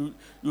aircon.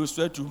 You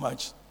sweat too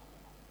much.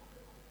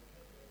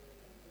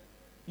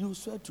 You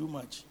sweat too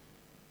much.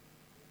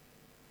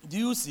 Do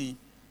you see?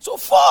 So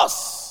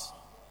force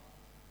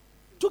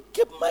to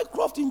keep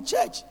Mycroft in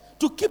church,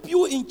 to keep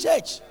you in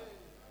church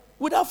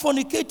without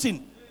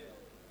fornicating.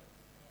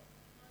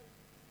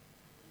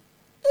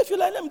 If you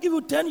like, let me give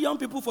you 10 young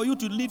people for you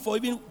to lead for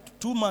even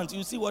 2 months.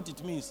 You see what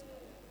it means.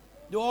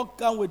 They all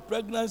come with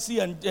pregnancy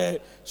and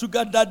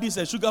sugar daddies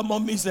and sugar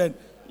mummies, and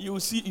you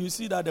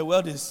see that the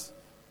world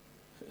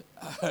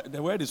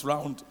is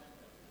round.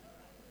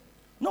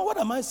 No, what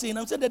am I saying?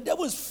 I'm saying the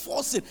devil is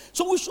forcing.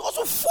 So we should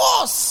also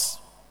force.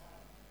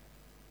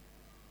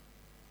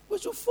 We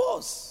should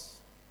force.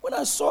 When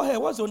I saw her,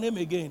 what's her name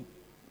again?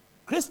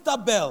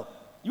 Christabel.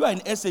 You are in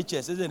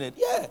SHS, isn't it?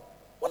 Yeah.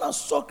 When I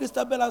saw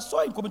Christabel, I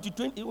saw in Community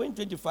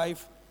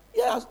 25.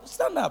 Yeah,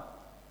 stand up.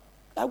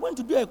 I went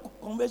to do a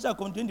convention at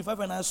Community 25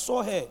 and I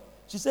saw her.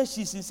 She said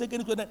she's in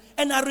secondary school.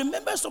 And I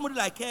remember somebody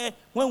like her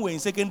when we were in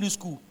secondary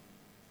school.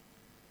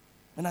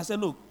 And I said,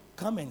 look,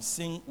 come and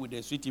sing with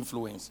the sweet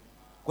influence.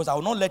 Because I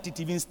will not let it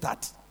even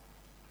start.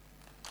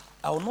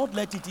 I will not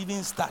let it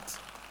even start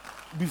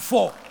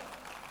before.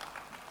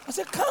 I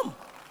said, come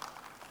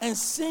and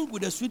sing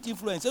with the sweet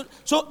influence.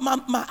 So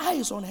my eye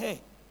is on her.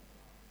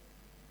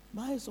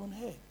 My eye is on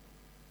her.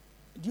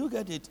 Do you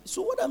get it?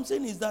 So what I'm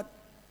saying is that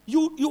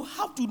you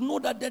have to know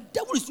that the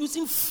devil is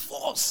using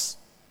force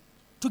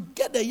to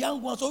get the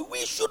young ones. So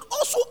we should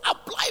also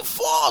apply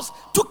force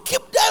to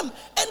keep them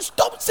and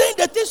stop saying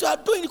the things you are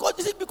doing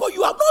because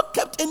you have not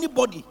kept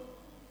anybody.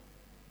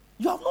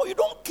 You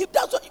don't keep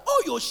that. So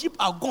all your sheep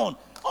are gone.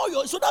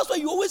 So that's why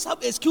you always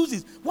have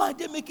excuses. Why are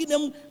they making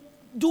them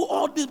do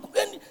all this?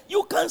 And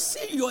you can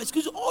see your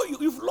excuses.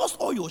 You've lost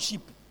all your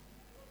sheep.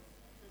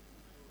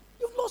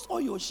 You've lost all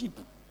your sheep.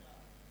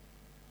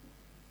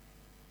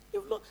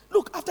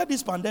 Look, after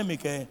this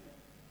pandemic,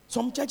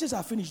 some churches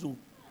are finished.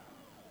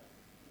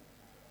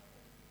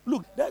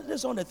 Look,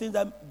 that's one of the things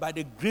that by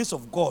the grace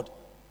of God,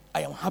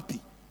 I am happy.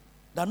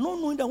 That not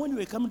knowing that when you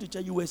were coming to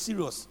church, you were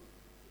serious.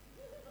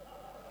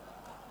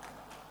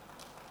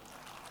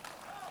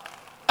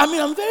 I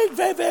mean, I'm very,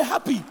 very, very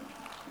happy.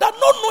 That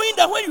not knowing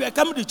that when you were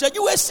coming to church,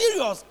 you were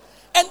serious.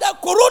 And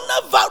that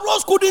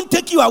coronavirus couldn't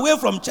take you away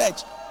from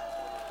church.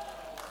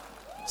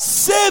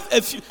 Save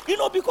a few. You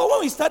know, because when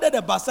we started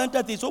the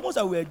Basanta thing, it's almost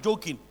like we were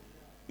joking.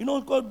 You know,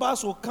 because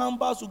bus will come,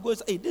 bus will go.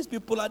 Hey, these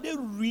people, are they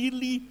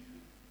really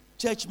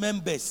church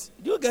members?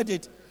 Do you get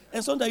it?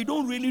 And sometimes you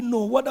don't really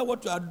know whether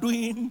what you are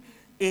doing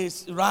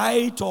is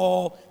right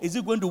or is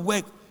it going to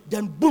work.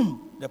 Then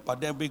boom, the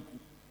pandemic,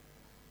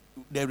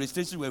 the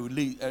restrictions were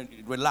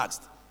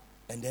relaxed.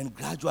 And then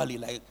gradually,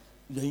 like,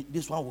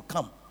 this one will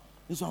come.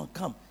 This one will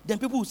come. Then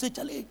people will say,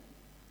 Charlie,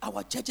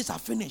 our churches are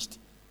finished.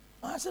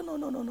 I said, no.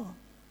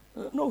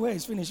 Nowhere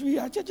is finished.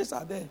 Our churches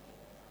are there.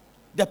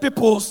 The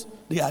peoples,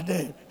 they are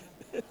there.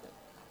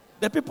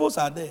 The peoples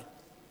are there.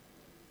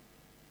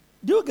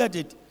 Do you get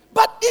it?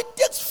 But it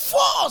takes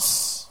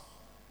force.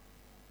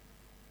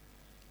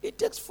 It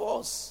takes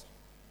force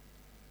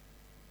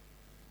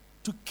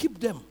to keep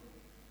them.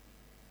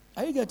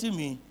 Are you getting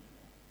me?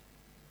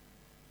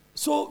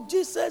 So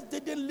Jesus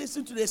didn't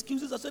listen to the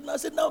excuses. I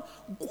said, now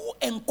go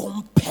and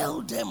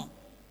compel them.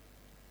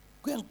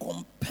 Go and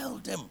compel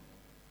them.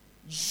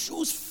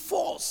 Use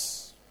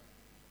force.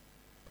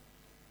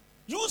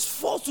 Use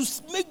force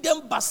to make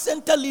them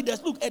Basanta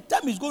leaders. Look, a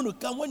time is going to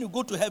come when you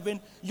go to heaven.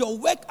 Your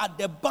work at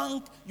the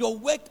bank, your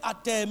work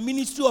at the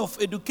Ministry of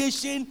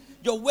Education,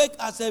 your work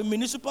as a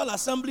municipal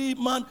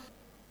assemblyman,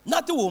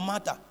 nothing will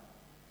matter.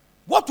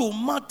 What will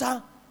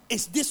matter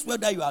is this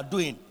work that you are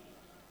doing.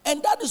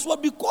 And that is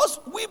what, because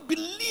we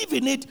believe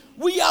in it,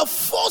 we are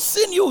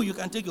forcing you. You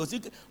can take your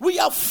seat. We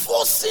are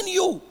forcing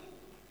you.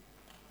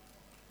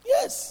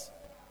 Yes.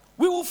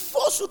 We will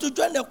force you to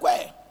join the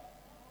choir.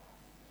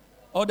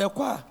 Or the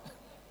choir.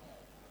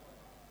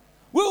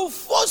 We will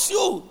force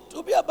you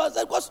to be a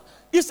pastor. Because,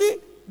 you see,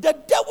 the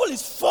devil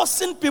is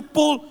forcing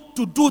people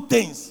to do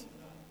things.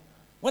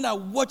 When I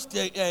watch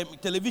the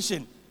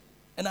television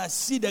and I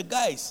see the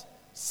guys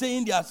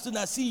saying their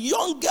students, I see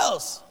young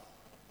girls.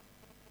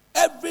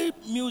 Every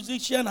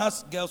musician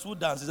has girls who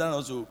dance, and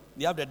also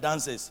they have the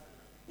dancers.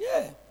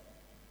 Yeah.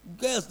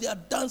 Girls, they are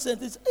dancing.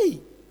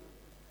 Hey.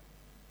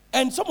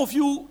 And some of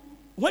you,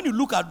 when you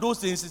look at those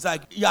things, it's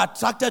like you're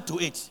attracted to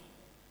it.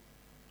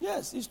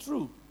 Yes, it's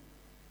true.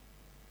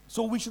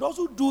 So we should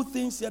also do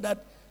things here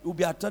that you'll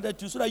be attracted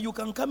to, so that you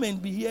can come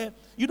and be here.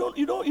 You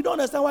don't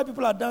understand why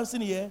people are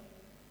dancing here.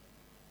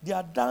 They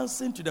are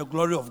dancing to the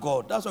glory of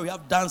God. That's why we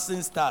have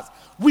dancing stars.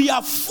 We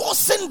are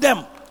forcing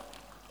them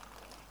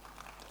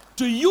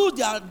to use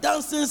their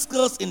dancing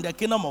skills in the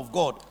kingdom of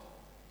God.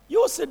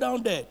 You sit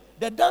down there.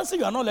 The dancing,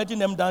 you are not letting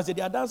them dance.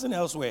 They are dancing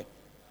elsewhere.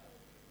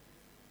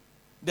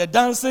 The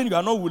dancing, you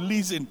are not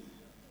releasing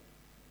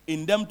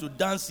in them to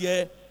dance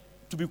here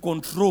to be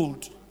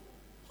controlled.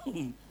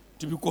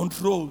 To be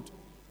controlled.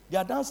 They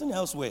are dancing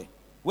elsewhere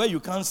where you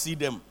can't see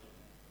them.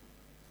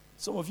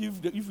 Some of you,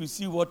 if you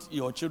see what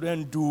your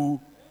children do,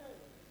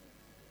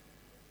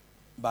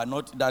 but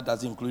not that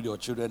doesn't include your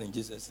children in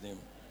Jesus' name.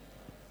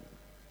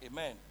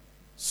 Amen.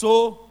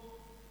 So,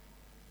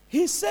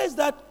 he says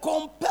that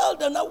compel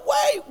them. Now,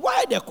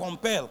 why they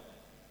compel?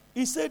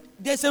 He said,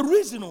 there's a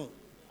reason.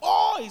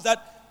 Or is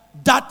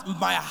that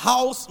my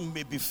house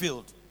may be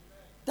filled.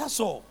 That's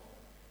all.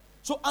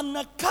 So,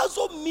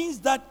 anakazo means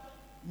that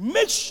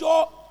make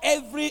sure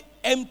every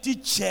empty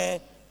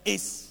chair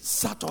is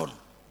sat on.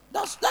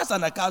 That's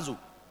anakazo.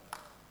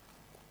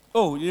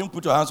 Oh, you didn't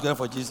put your hands together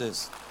for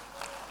Jesus.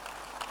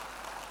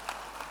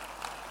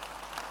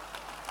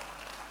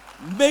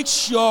 Make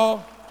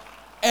sure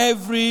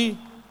every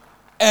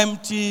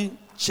empty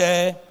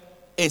chair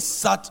is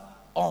sat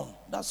on.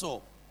 That's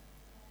all.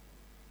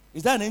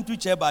 Is that an empty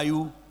chair by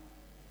you?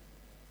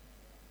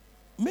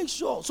 Make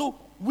sure. So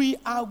we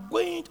are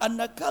going, and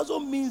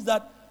nakazo means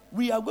that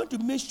we are going to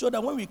make sure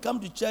that when we come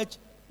to church,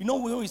 you know,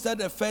 when we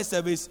started the first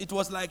service, it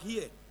was like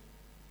here.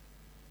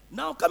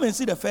 Now come and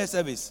see the first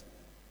service.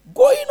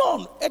 Going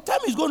on, a time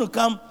is going to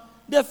come,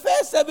 the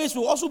first service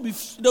will also be,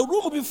 the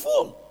room will be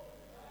full.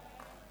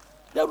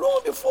 The room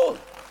will be full.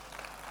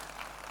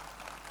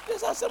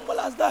 It's as simple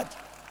as that.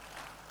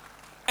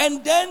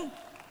 And then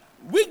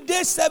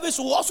weekday service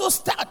will also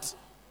start.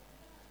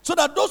 So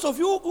that those of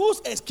you whose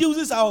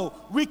excuses are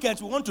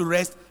weekends, we want to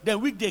rest, then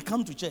weekday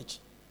come to church.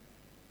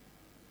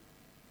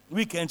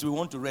 Weekends we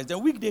want to rest,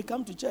 then weekday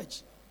come to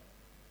church.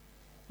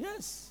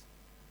 Yes.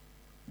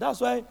 That's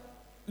why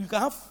you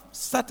can have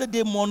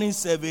Saturday morning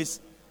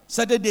service,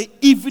 Saturday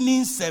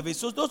evening service.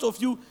 So those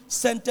of you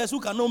centers who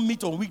cannot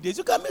meet on weekdays,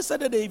 you can meet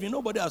Saturday evening.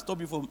 Nobody has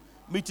stopped you from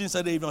meeting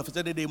Saturday evening or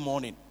Saturday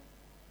morning.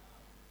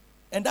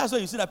 And that's why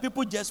you see that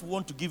people just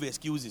want to give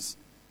excuses.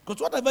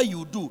 Because whatever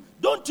you do,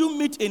 don't you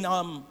meet in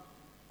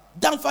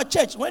Danfa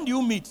Church? When do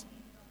you meet?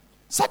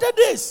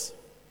 Saturdays.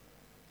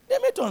 They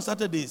meet on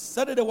Saturdays.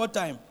 Saturday what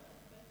time?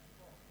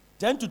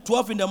 10 to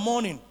 12 in the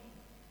morning.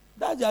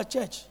 That's their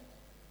church.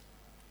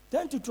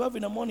 10 to 12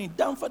 in the morning,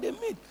 down for the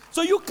meet.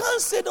 So you can't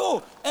say,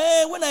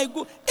 when I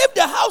go, if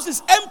the house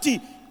is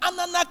empty, an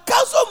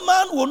Anagkazo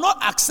man will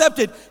not accept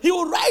it. He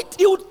will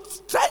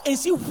try and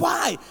see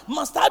why.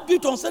 Must I do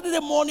it on Saturday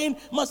morning?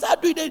 Must I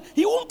do it?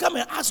 He won't come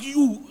and ask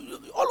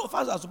you. All of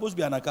us are supposed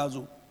to be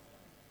Anagkazo.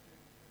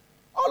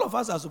 All of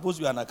us are supposed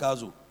to be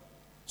Anagkazo.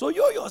 So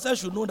you yourself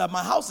should know that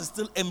my house is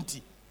still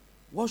empty.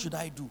 What should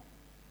I do?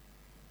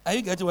 Are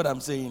you getting what I'm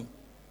saying?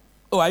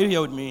 Oh, are you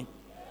here with me?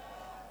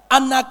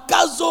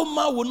 Anagkazo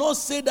man will not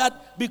say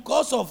that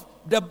because of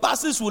the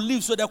buses will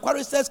leave so the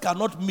choristers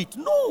cannot meet.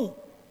 No.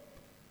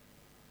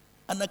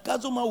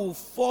 Anagkazo man will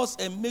force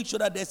and make sure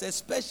that there's a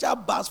special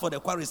bus for the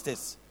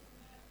choristers.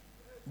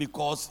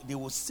 Because they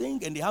will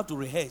sing and they have to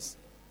rehearse.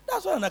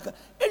 That's what Anagkazo.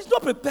 It's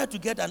not prepared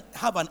to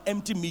have an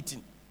empty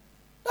meeting.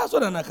 That's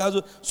what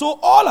Anagkazo. So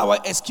all our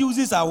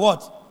excuses are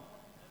what?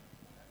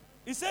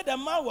 He said the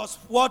man was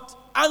what?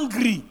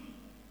 Angry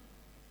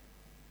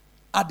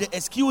at the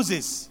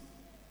excuses.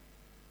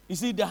 You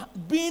see,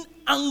 being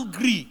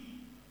angry,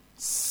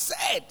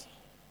 sad.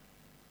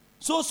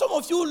 So some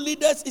of you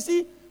leaders, you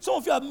see, some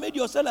of you have made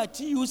yourself like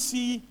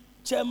TUC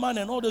chairman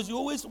and all those. You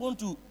always want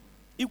to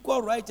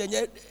equal rights, and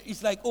yet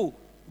it's like, oh,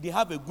 they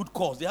have a good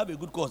cause. They have a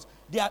good cause.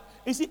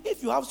 You see,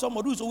 if you have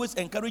somebody who's always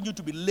encouraging you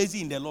to be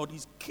lazy in the Lord,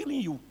 he's killing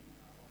you.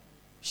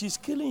 She's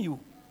killing you.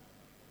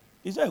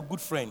 He's not a good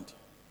friend.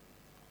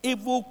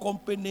 Evil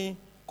company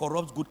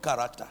corrupts good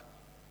character.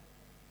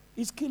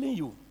 He's killing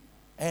you.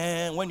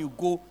 And when you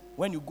go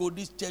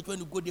this church, when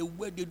you go,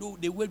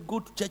 they go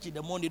to church in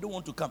the morning, they don't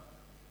want to come.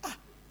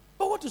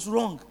 But what is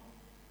wrong?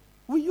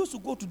 We used to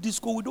go to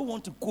disco, we don't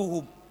want to go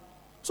home.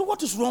 So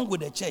what is wrong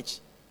with the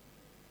church?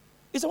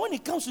 It's that when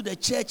it comes to the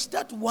church,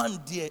 that one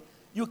day,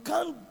 you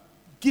can't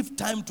give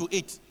time to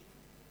it.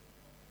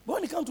 But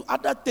when it comes to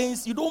other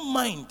things, you don't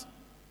mind.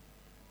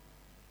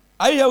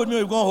 Are you here with me?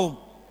 We're going home.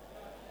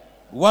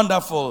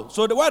 Wonderful.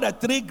 So what are the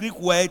three Greek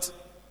words?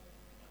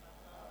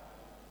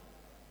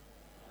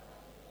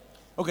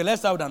 Okay,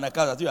 let's start with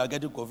Anagkazo. I think you are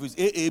getting confused.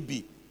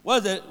 AAB.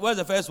 What's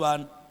the first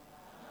one?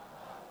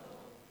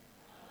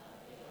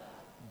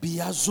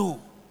 Biazo.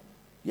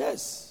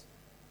 Yes.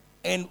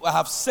 And I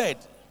have said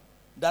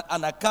that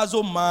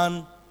Anagkazo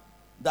man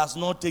does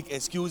not take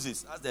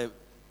excuses.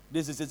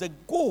 This is a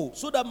go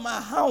so that my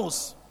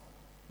house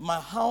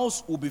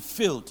will be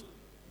filled.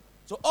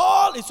 So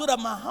all is so that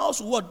my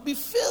house will be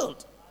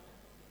filled.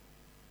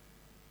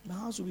 My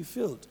house will be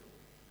filled.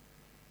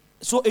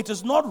 So it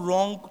is not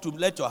wrong to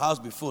let your house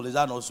be full. Is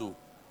that not so?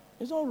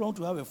 It's not wrong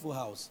to have a full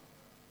house.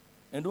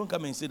 And don't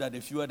come and say that the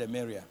fewer the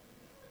merrier.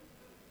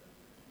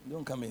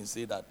 Don't come and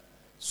say that.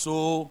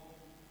 So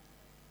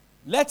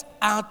let's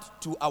add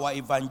to our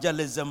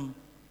evangelism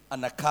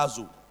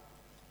Anagkazo.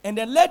 And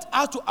then let's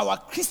add to our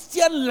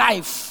Christian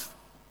life.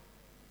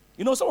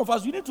 You know, some of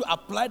us, we need to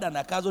apply the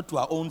Anagkazo to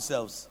our own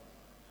selves.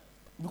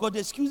 Because the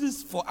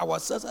excuses for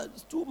ourselves are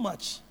too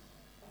much.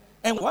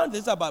 And one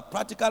thing about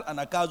practical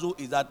Anagkazo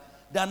is that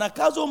the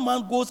Anagkazo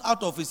man goes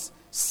out of his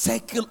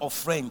circle of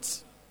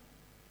friends.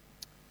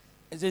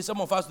 And some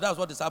of us, that's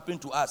what is happening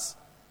to us.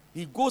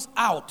 He goes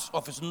out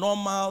of his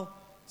normal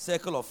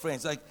circle of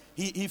friends. Like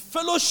he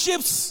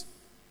fellowships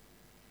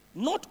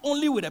not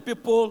only with the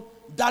people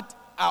that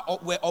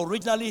were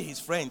originally his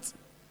friends.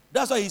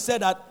 That's why he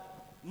said that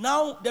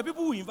now the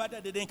people who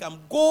invited, they didn't come.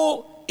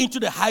 Go into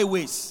the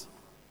highways.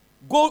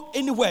 Go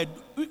anywhere.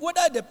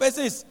 Whether the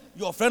person is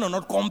your friend or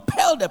not,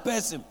 compel the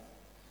person.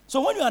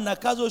 So when you are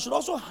Anagkazo, you should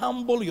also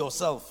humble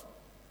yourself.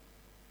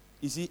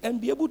 You see, and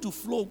be able to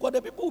flow. Because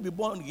the people who will be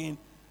born again,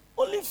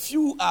 only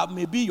few are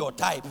maybe your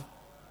type.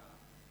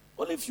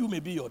 Only few may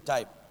be your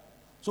type.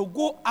 So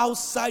go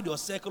outside your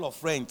circle of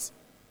friends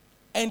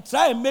and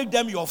try and make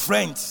them your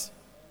friends.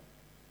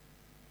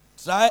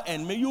 Try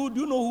and make you.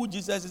 Do you know who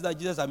Jesus is? That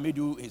Jesus has made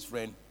you his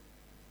friend.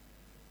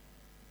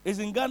 It's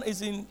in Ghana.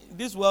 It's in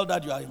this world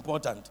that you are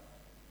important.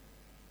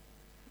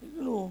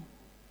 You know.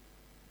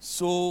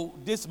 So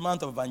this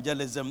month of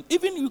evangelism,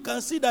 even you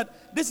can see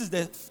that this is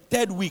the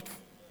third week,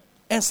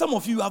 and some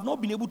of you have not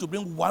been able to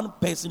bring one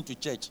person to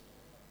church.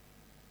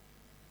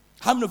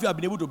 How many of you have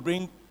been able to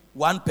bring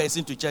one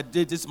person to church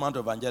this month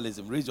of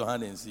evangelism? Raise your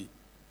hand and see.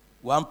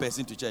 One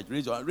person to church.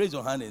 Raise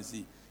your hand and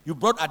see. You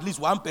brought at least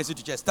one person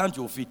to church. Stand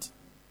to your feet.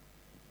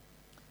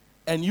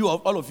 And you,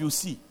 all of you,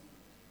 see.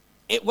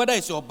 Whether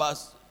it's your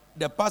bus,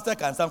 the pastor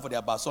can stand for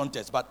their baton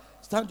test, but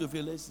stand to your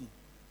feet. Let's see.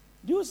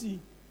 Do you see?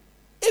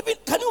 Even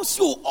can you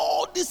see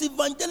all this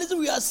evangelism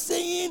we are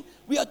saying?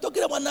 We are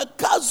talking about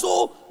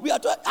Anagkazo.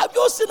 Have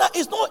you seen that?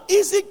 It's not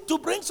easy to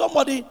bring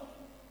somebody.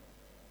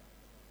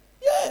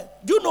 Yeah.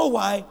 Do you know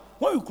why?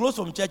 When you close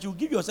from church, you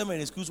give yourself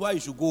an excuse why you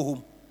should go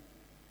home.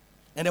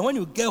 And then when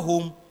you get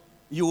home,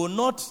 you will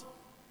not.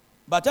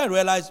 But I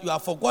realize you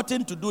have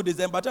forgotten to do this.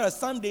 And but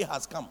Sunday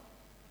has come.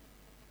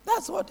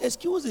 That's what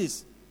excuse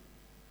is.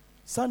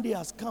 Sunday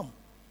has come.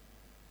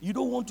 You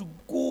don't want to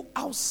go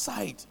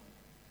outside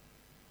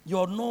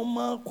your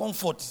normal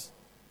comfort.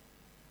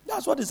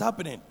 That's what is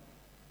happening.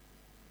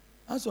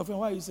 Ask your friend,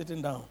 why are you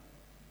sitting down?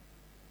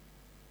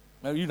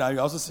 Now, you're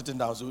also sitting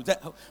down. So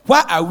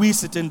why are we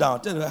sitting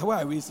down? Tell me,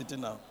 why are we sitting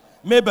down?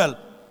 Mabel,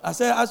 I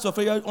said, ask your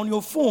friend, you're on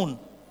your phone.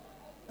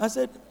 I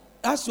said,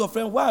 Ask your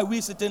friend, why are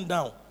we sitting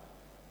down?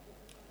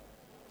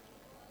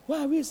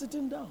 Why are we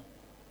sitting down?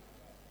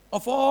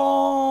 Of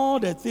all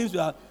the things we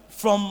are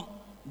from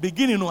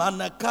beginning,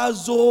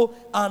 Anakazo,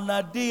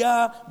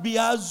 Anadia,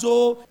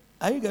 Biazo.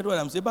 Are you getting what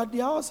I'm saying? But they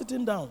are all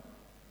sitting down.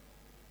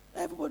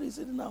 Everybody is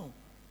sitting down.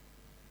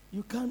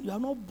 You have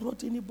not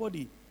brought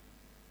anybody.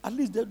 At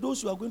least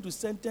those who are going to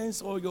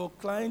sentence or your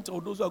client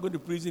or those who are going to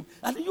prison.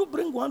 And you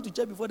bring one to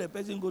church before the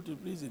person go to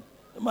prison.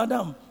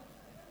 Madam.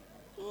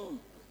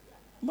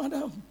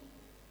 Madam.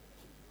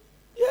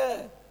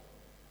 Yeah.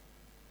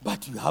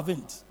 But you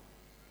haven't.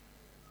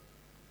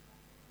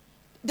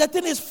 The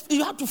thing is,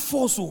 you have to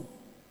force so.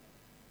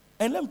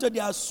 And let me tell you,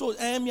 there are souls.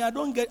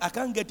 I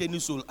can't get any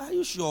soul. Are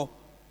you sure?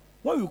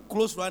 When you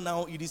close right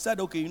now, you decide,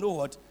 okay, you know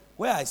what?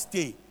 Where I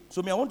stay.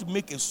 So I want to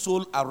make a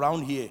soul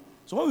around here.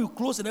 So when we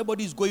close and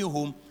everybody is going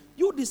home,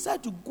 you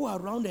decide to go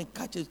around and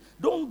catch it.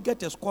 Don't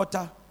get a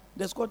squatter.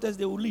 The squatters,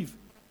 they will leave.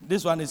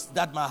 This one is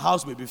that my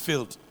house may be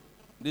filled.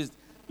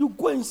 You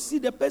go and see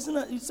the person.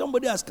 If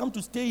somebody has come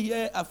to stay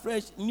here, a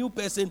fresh, new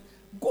person,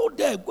 go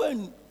there, go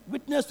and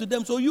witness to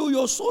them. So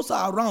your souls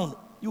are around.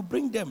 You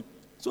bring them.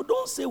 So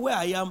don't say where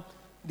I am,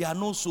 there are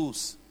no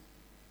souls.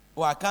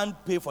 Or I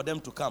can't pay for them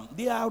to come.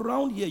 They are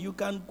around here. You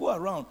can go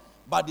around.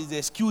 But it's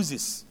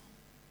excuses.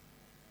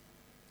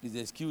 It's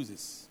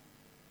excuses.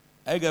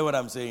 I get what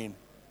I'm saying.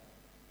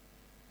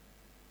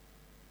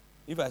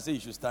 If I say you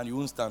should stand, you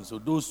won't stand. So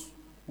those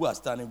who are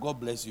standing, God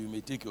bless you. You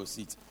may take your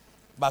seat.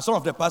 But some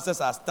of the pastors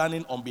are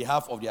standing on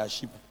behalf of their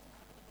sheep.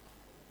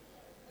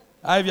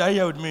 Are you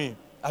here with me?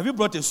 Have you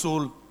brought a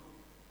soul?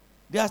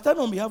 They are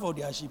standing on behalf of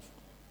their sheep.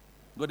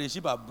 Because the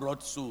sheep have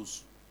brought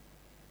souls.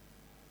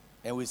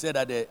 And we said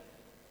that the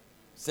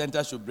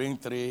center should bring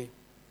 3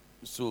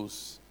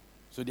 souls.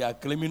 So they are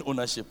claiming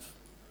ownership.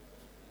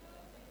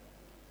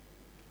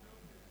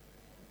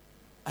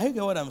 I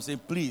get what I'm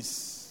saying.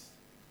 Please,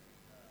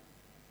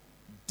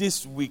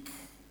 this week,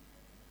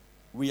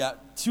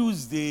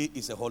 Tuesday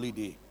is a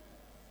holiday.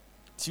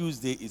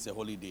 Tuesday is a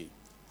holiday.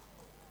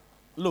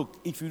 Look,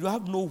 if you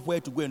have nowhere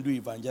to go and do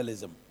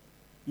evangelism,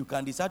 you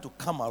can decide to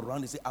come around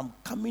and say, I'm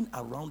coming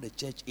around the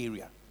church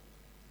area.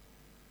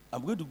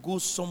 I'm going to go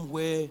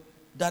somewhere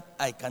that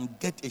I can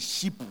get a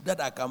sheep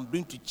that I can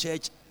bring to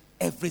church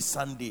every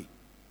Sunday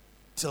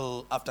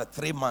till after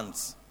 3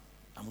 months.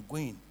 I'm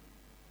going.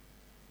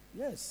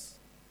 Yes.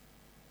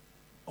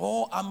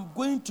 Or I'm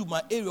going to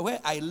my area where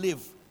I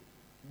live.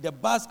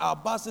 Our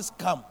buses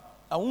come.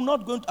 I'm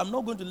not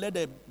going to let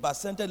the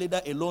bus center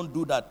leader alone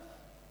do that.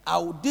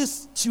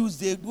 This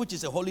Tuesday, which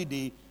is a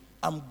holiday,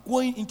 I'm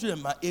going into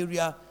my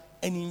area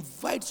and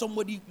invite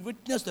somebody,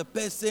 witness the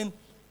person,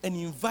 and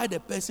invite the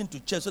person to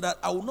church so that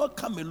I will not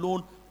come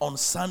alone on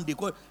Sunday.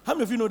 How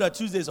many of you know that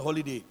Tuesday is a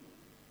holiday?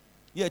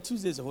 Yeah,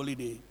 Tuesday is a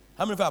holiday.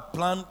 How many of you have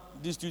planned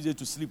this Tuesday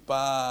to sleep?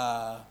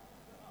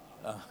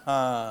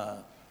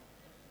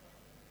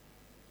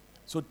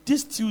 So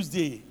this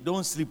Tuesday,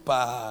 don't sleep.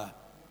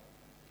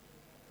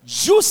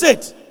 Use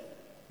it.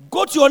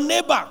 Go to your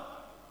neighbor.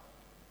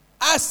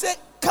 I say,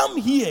 come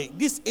here,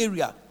 this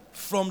area,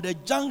 from the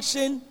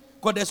junction,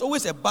 because there's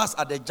always a bus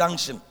at the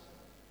junction.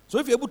 So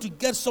if you're able to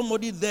get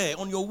somebody there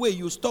on your way,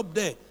 you stop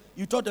there.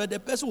 You thought that the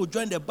person will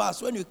join the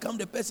bus. When you come,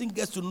 the person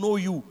gets to know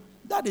you.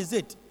 That is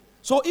it.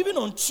 So even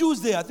on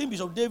Tuesday, I think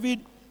Bishop David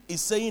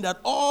is saying that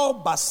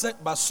all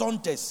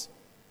basontes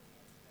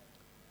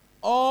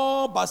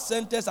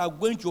are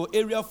going to your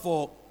area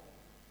for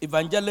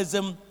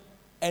evangelism,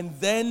 and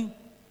then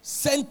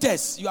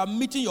centers, you are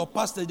meeting your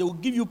pastor, they will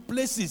give you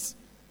places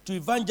to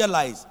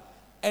evangelize.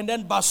 And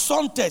then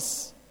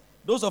basontes,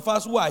 those of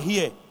us who are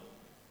here,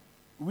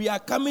 we are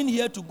coming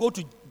here to go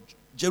to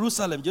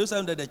Jerusalem,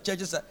 that the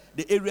churches,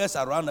 the areas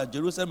around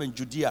Jerusalem and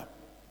Judea,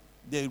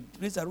 the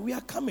places we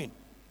are coming.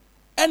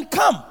 And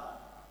come.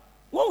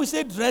 When we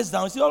say dress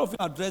down, see all of you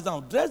are dressed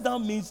down. Dress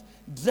down means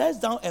dress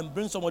down and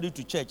bring somebody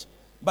to church.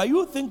 But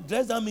you think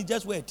dress down means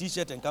just wear a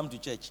t-shirt and come to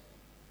church.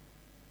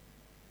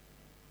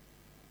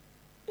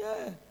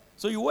 Yeah.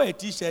 So you wear a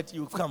t-shirt,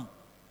 you come.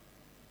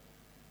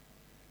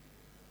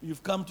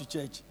 You've come to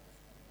church.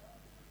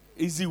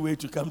 Easy way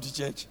to come to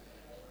church.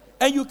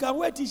 And you can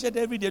wear a t-shirt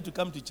every day to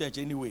come to church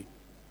anyway.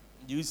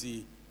 You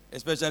see,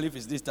 especially if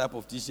it's this type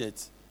of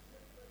t-shirt,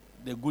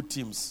 the good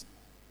teams.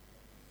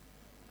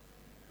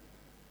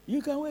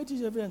 You can wear a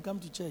t-shirt every day and come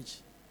to church.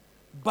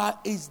 But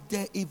it's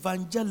the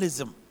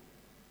evangelism.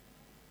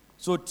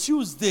 So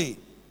Tuesday,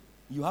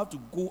 you have to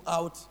go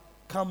out,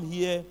 come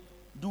here,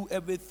 do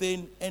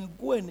everything, and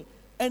go and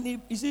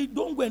you see,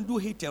 don't go and do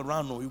hit and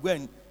run. No. You go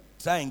and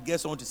try and get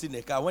someone to sit in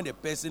the car. When the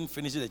person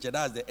finishes the church,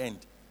 that's the end.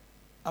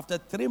 After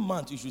 3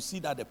 months, you should see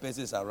that the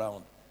person is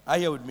around. Are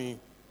you here with me?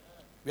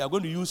 We are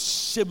going to use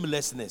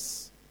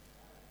shamelessness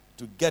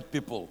to get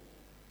people.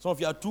 Some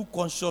of you are too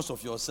conscious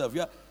of yourself.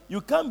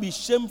 You can't be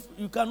shame.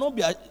 You cannot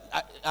be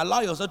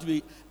allow yourself to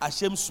be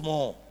ashamed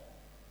small.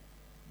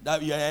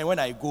 That when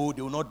I go,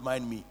 they will not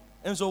mind me.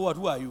 And so what?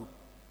 Who are you?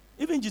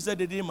 Even Jesus said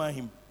they didn't mind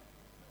him.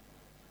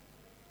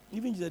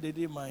 Even Jesus, they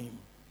didn't mind him.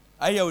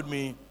 Are you here with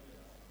me?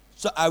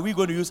 So are we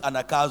going to use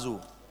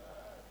anakazo?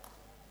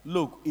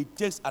 Look, it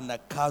takes an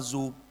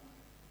akazo.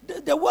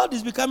 The world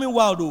is becoming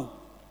wild, though.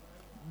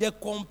 The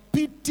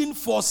competing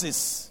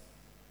forces.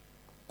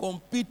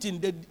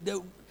 Competing.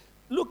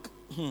 Look,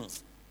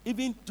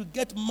 even to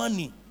get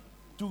money,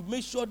 to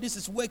make sure this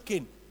is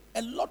working,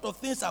 a lot of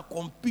things are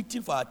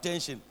competing for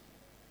attention.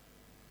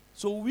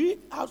 So we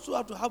also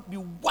have to be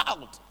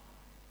wild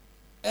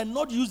and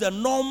not use the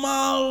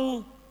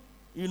normal,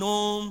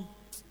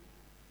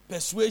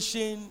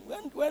 persuasion.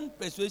 When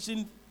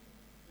persuasion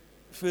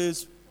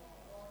fails,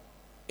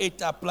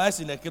 it applies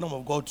in the kingdom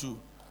of God too.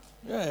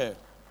 Yeah.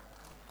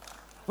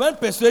 When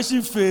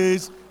persuasion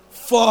fails,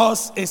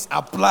 force is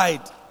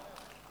applied.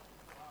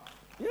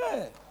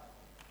 Yeah.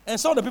 And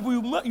some of the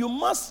people, you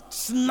must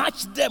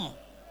snatch them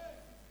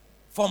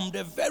from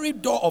the very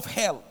door of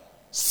hell.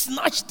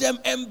 Snatch them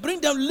and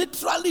bring them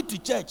literally to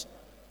church.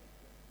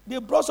 They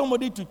brought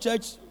somebody to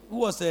church who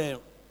was a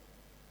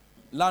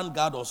land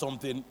guard or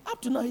something.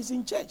 Up to now, he's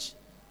in church.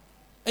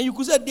 And you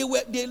could say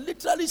they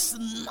literally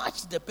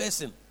snatched the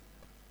person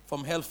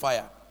from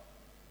hellfire.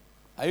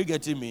 Are you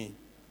getting me?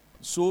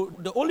 So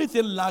the only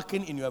thing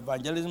lacking in your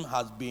evangelism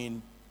has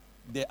been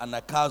the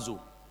anakazo.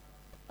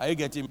 Are you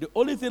getting me? The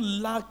only thing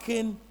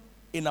lacking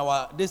in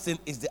this thing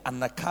is the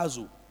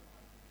anakazo.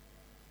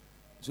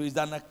 So it's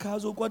the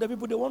anakazo, because the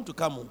people, they want to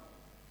come.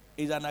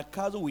 It's an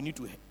anakazo we need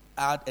to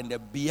add, and the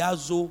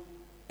biazo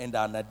and the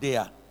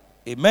anadea.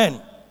 Amen.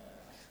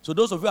 So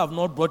those of you who have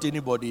not brought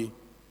anybody,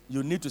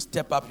 you need to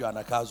step up your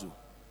anakazo.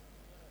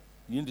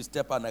 You need to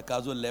step up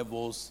anakazo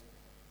levels,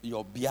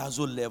 your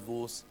biazo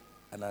levels,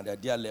 and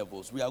anadea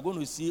levels. We are going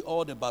to see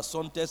all the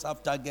basontes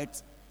have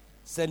targets,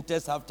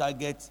 centers have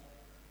targets,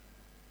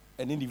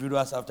 and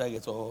individuals have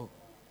targets. Oh,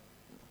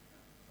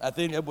 I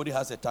think everybody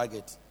has a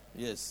target.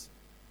 Yes.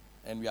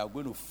 And we are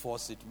going to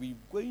force it. We're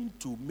going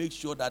to make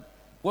sure that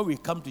when we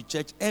come to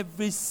church,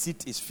 every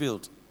seat is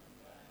filled.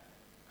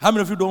 How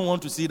many of you don't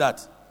want to see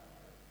that?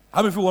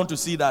 How many of you want to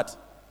see that?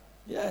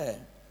 Yeah.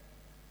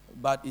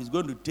 But it's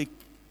going to take,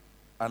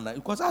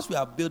 because as we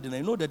are building,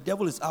 the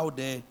devil is out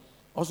there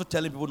also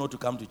telling people not to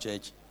come to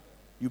church.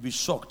 You'll be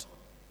shocked.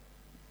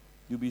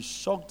 You'll be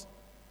shocked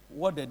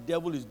what the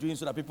devil is doing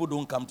so that people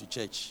don't come to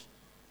church.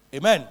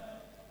 Amen.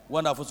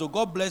 Wonderful. So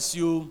God bless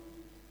you.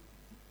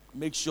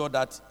 Make sure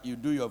that you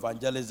do your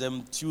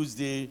evangelism.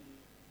 Tuesday,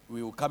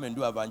 we will come and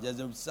do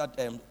evangelism.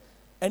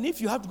 And if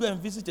you have to go and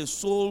visit a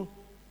soul,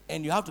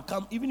 and you have to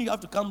come, even if you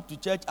have to come to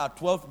church at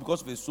 12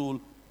 because of a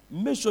soul,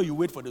 make sure you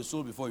wait for the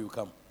soul before you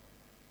come.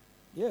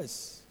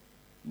 Yes.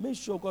 Make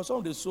sure, because some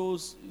of the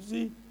souls, you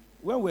see,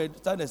 when we were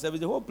starting the service,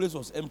 the whole place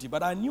was empty.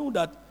 But I knew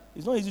that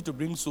it's not easy to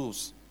bring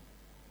souls.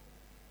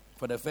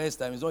 For the first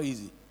time, it's not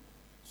easy.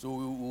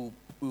 So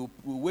we'll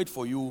wait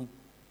for you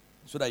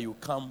so that you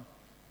come.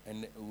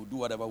 And we'll do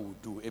whatever we'll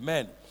do.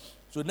 Amen.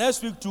 So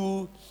next week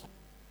too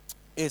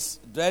is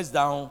dress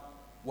down.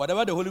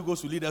 Whatever the Holy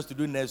Ghost will lead us to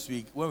do next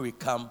week, when we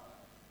come,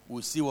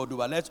 we'll see what we'll do.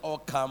 But let's all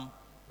come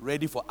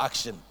ready for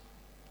action.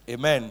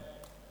 Amen.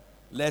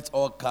 Let's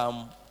all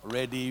come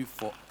ready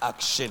for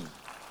action.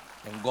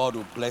 And God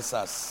will bless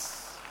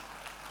us.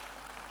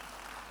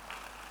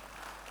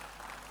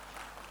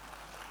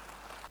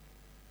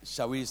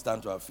 Shall we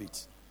stand to our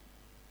feet?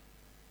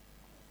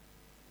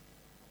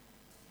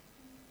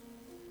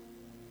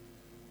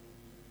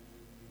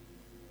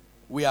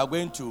 We are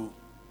going to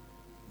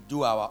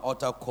do our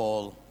altar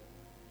call,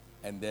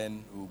 and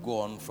then we'll go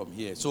on from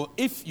here. So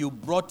if you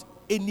brought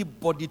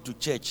anybody to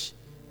church,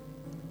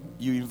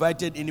 you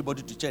invited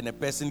anybody to church and a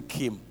person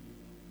came,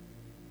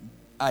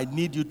 I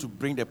need you to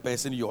bring the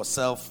person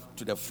yourself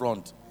to the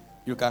front.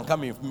 You can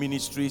come in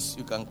ministries,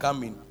 you can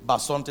come in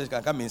basontes, you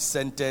can come in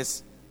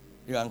centers,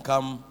 you can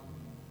come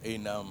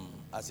in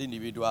as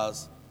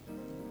individuals.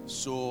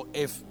 So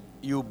if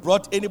you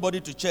brought anybody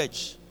to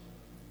church,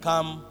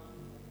 come.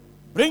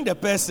 Bring the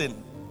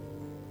person.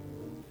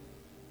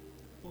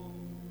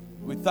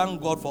 We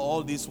thank God for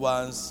all these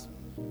ones.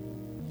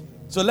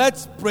 So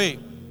let's pray.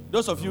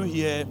 Those of you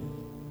here,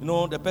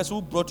 the person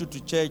who brought you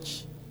to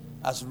church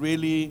has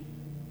really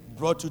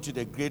brought you to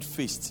the great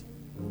feast.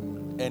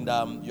 And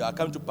you are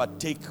coming to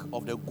partake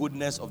of the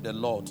goodness of the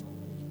Lord.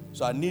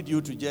 So I need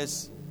you to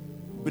just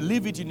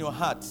believe it in your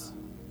heart.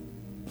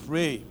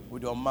 Pray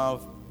with your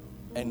mouth,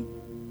 and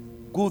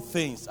good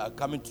things are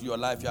coming to your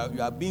life.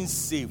 You are being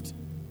saved.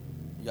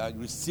 You are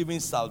receiving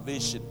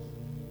salvation.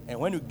 And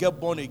when you get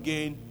born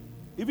again,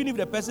 even if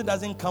the person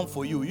doesn't come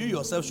for you, you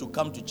yourself should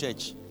come to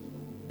church,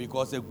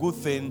 because it's a good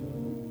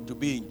thing to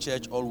be in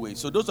church always.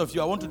 So those of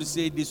you, I want you to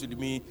say this with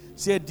me.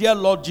 Say, Dear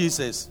Lord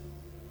Jesus.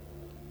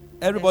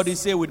 Everybody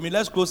say with me.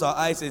 Let's close our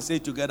eyes and say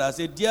it together.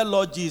 Say, Dear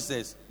Lord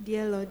Jesus.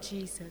 Dear Lord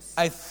Jesus.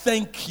 I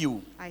thank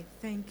you. I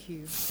thank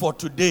you for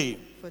today.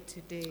 For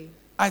today.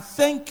 I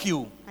thank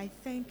you I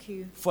thank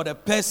you for the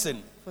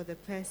person for the who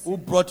person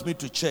brought me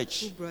to who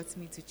church. brought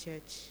me to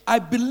church. I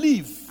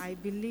believe I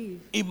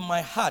believe in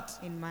my heart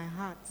in my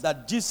heart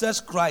that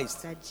Jesus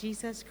Christ that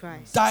Jesus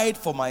Christ died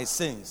for my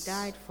sins.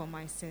 died for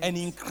my sins. And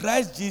in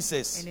Christ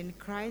Jesus, And in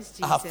Christ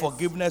I have Jesus,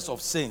 forgiveness of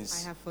I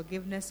sins. have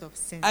forgiveness of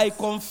sins. I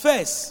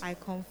confess I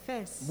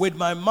confess with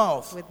my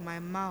mouth with my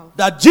mouth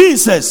that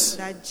Jesus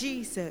that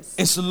Jesus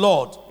is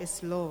Lord.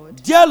 is Lord.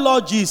 Dear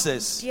Lord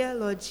Jesus, Dear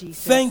Lord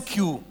Jesus, thank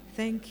you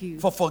thank you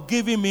for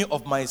forgiving me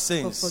of my for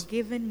sins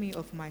forgiving me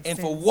of my and sins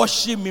for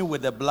washing me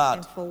with the blood.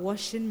 and for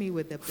washing me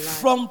with the blood.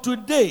 From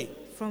today,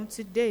 From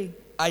today,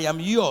 I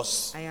am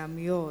yours I am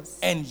yours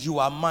and you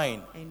are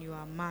mine. and you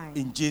are mine.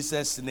 In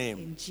Jesus' name,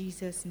 In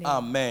Jesus' name,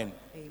 amen.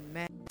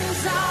 amen.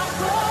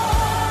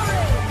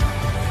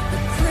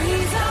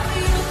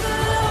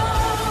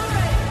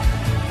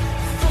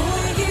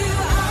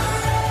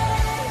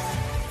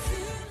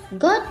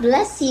 God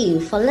bless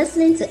you for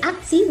listening to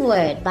Active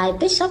Word by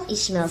Bishop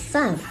Ishmael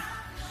Sam.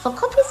 For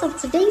copies of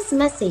today's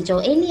message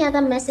or any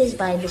other message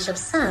by Bishop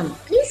Sam,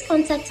 please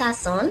contact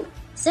us on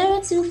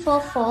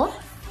 0244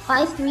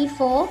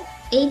 534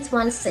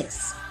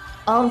 816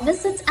 or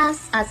visit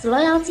us at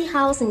Loyalty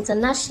House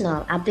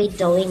International, Abed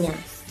Dowenya.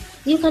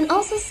 You can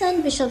also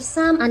send Bishop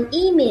Sam an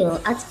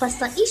email at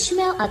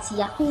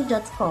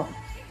pastorishmael@yahoo.com.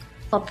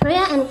 For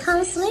prayer and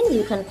counseling,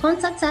 you can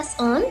contact us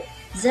on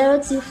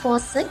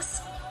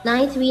 0246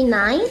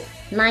 939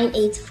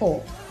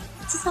 984.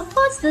 To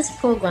support this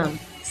program,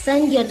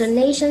 send your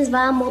donations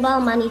via mobile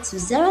money to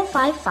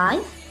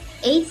 055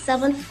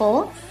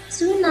 874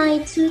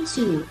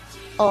 2922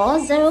 or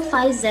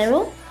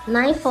 050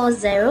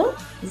 940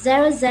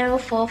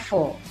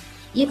 0044.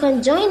 You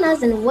can join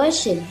us in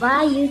worship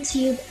via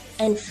YouTube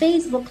and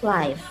Facebook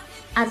Live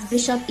at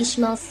Bishop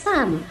Ishmael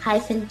Sam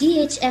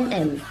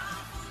 -DHMM.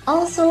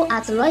 Also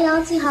at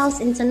Loyalty House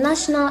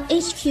International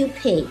HQ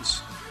page.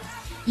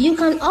 You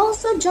can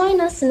also join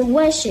us in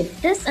worship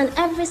this and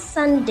every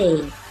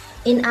Sunday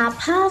in our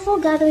powerful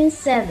gathering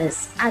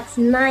service at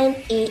 9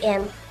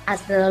 a.m.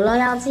 at the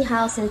Loyalty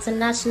House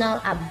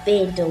International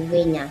Abed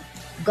Dowenya.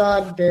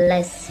 God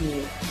bless you.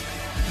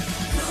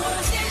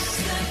 Yours is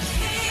the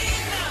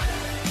kingdom.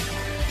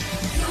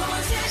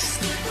 Yours is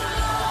the glory.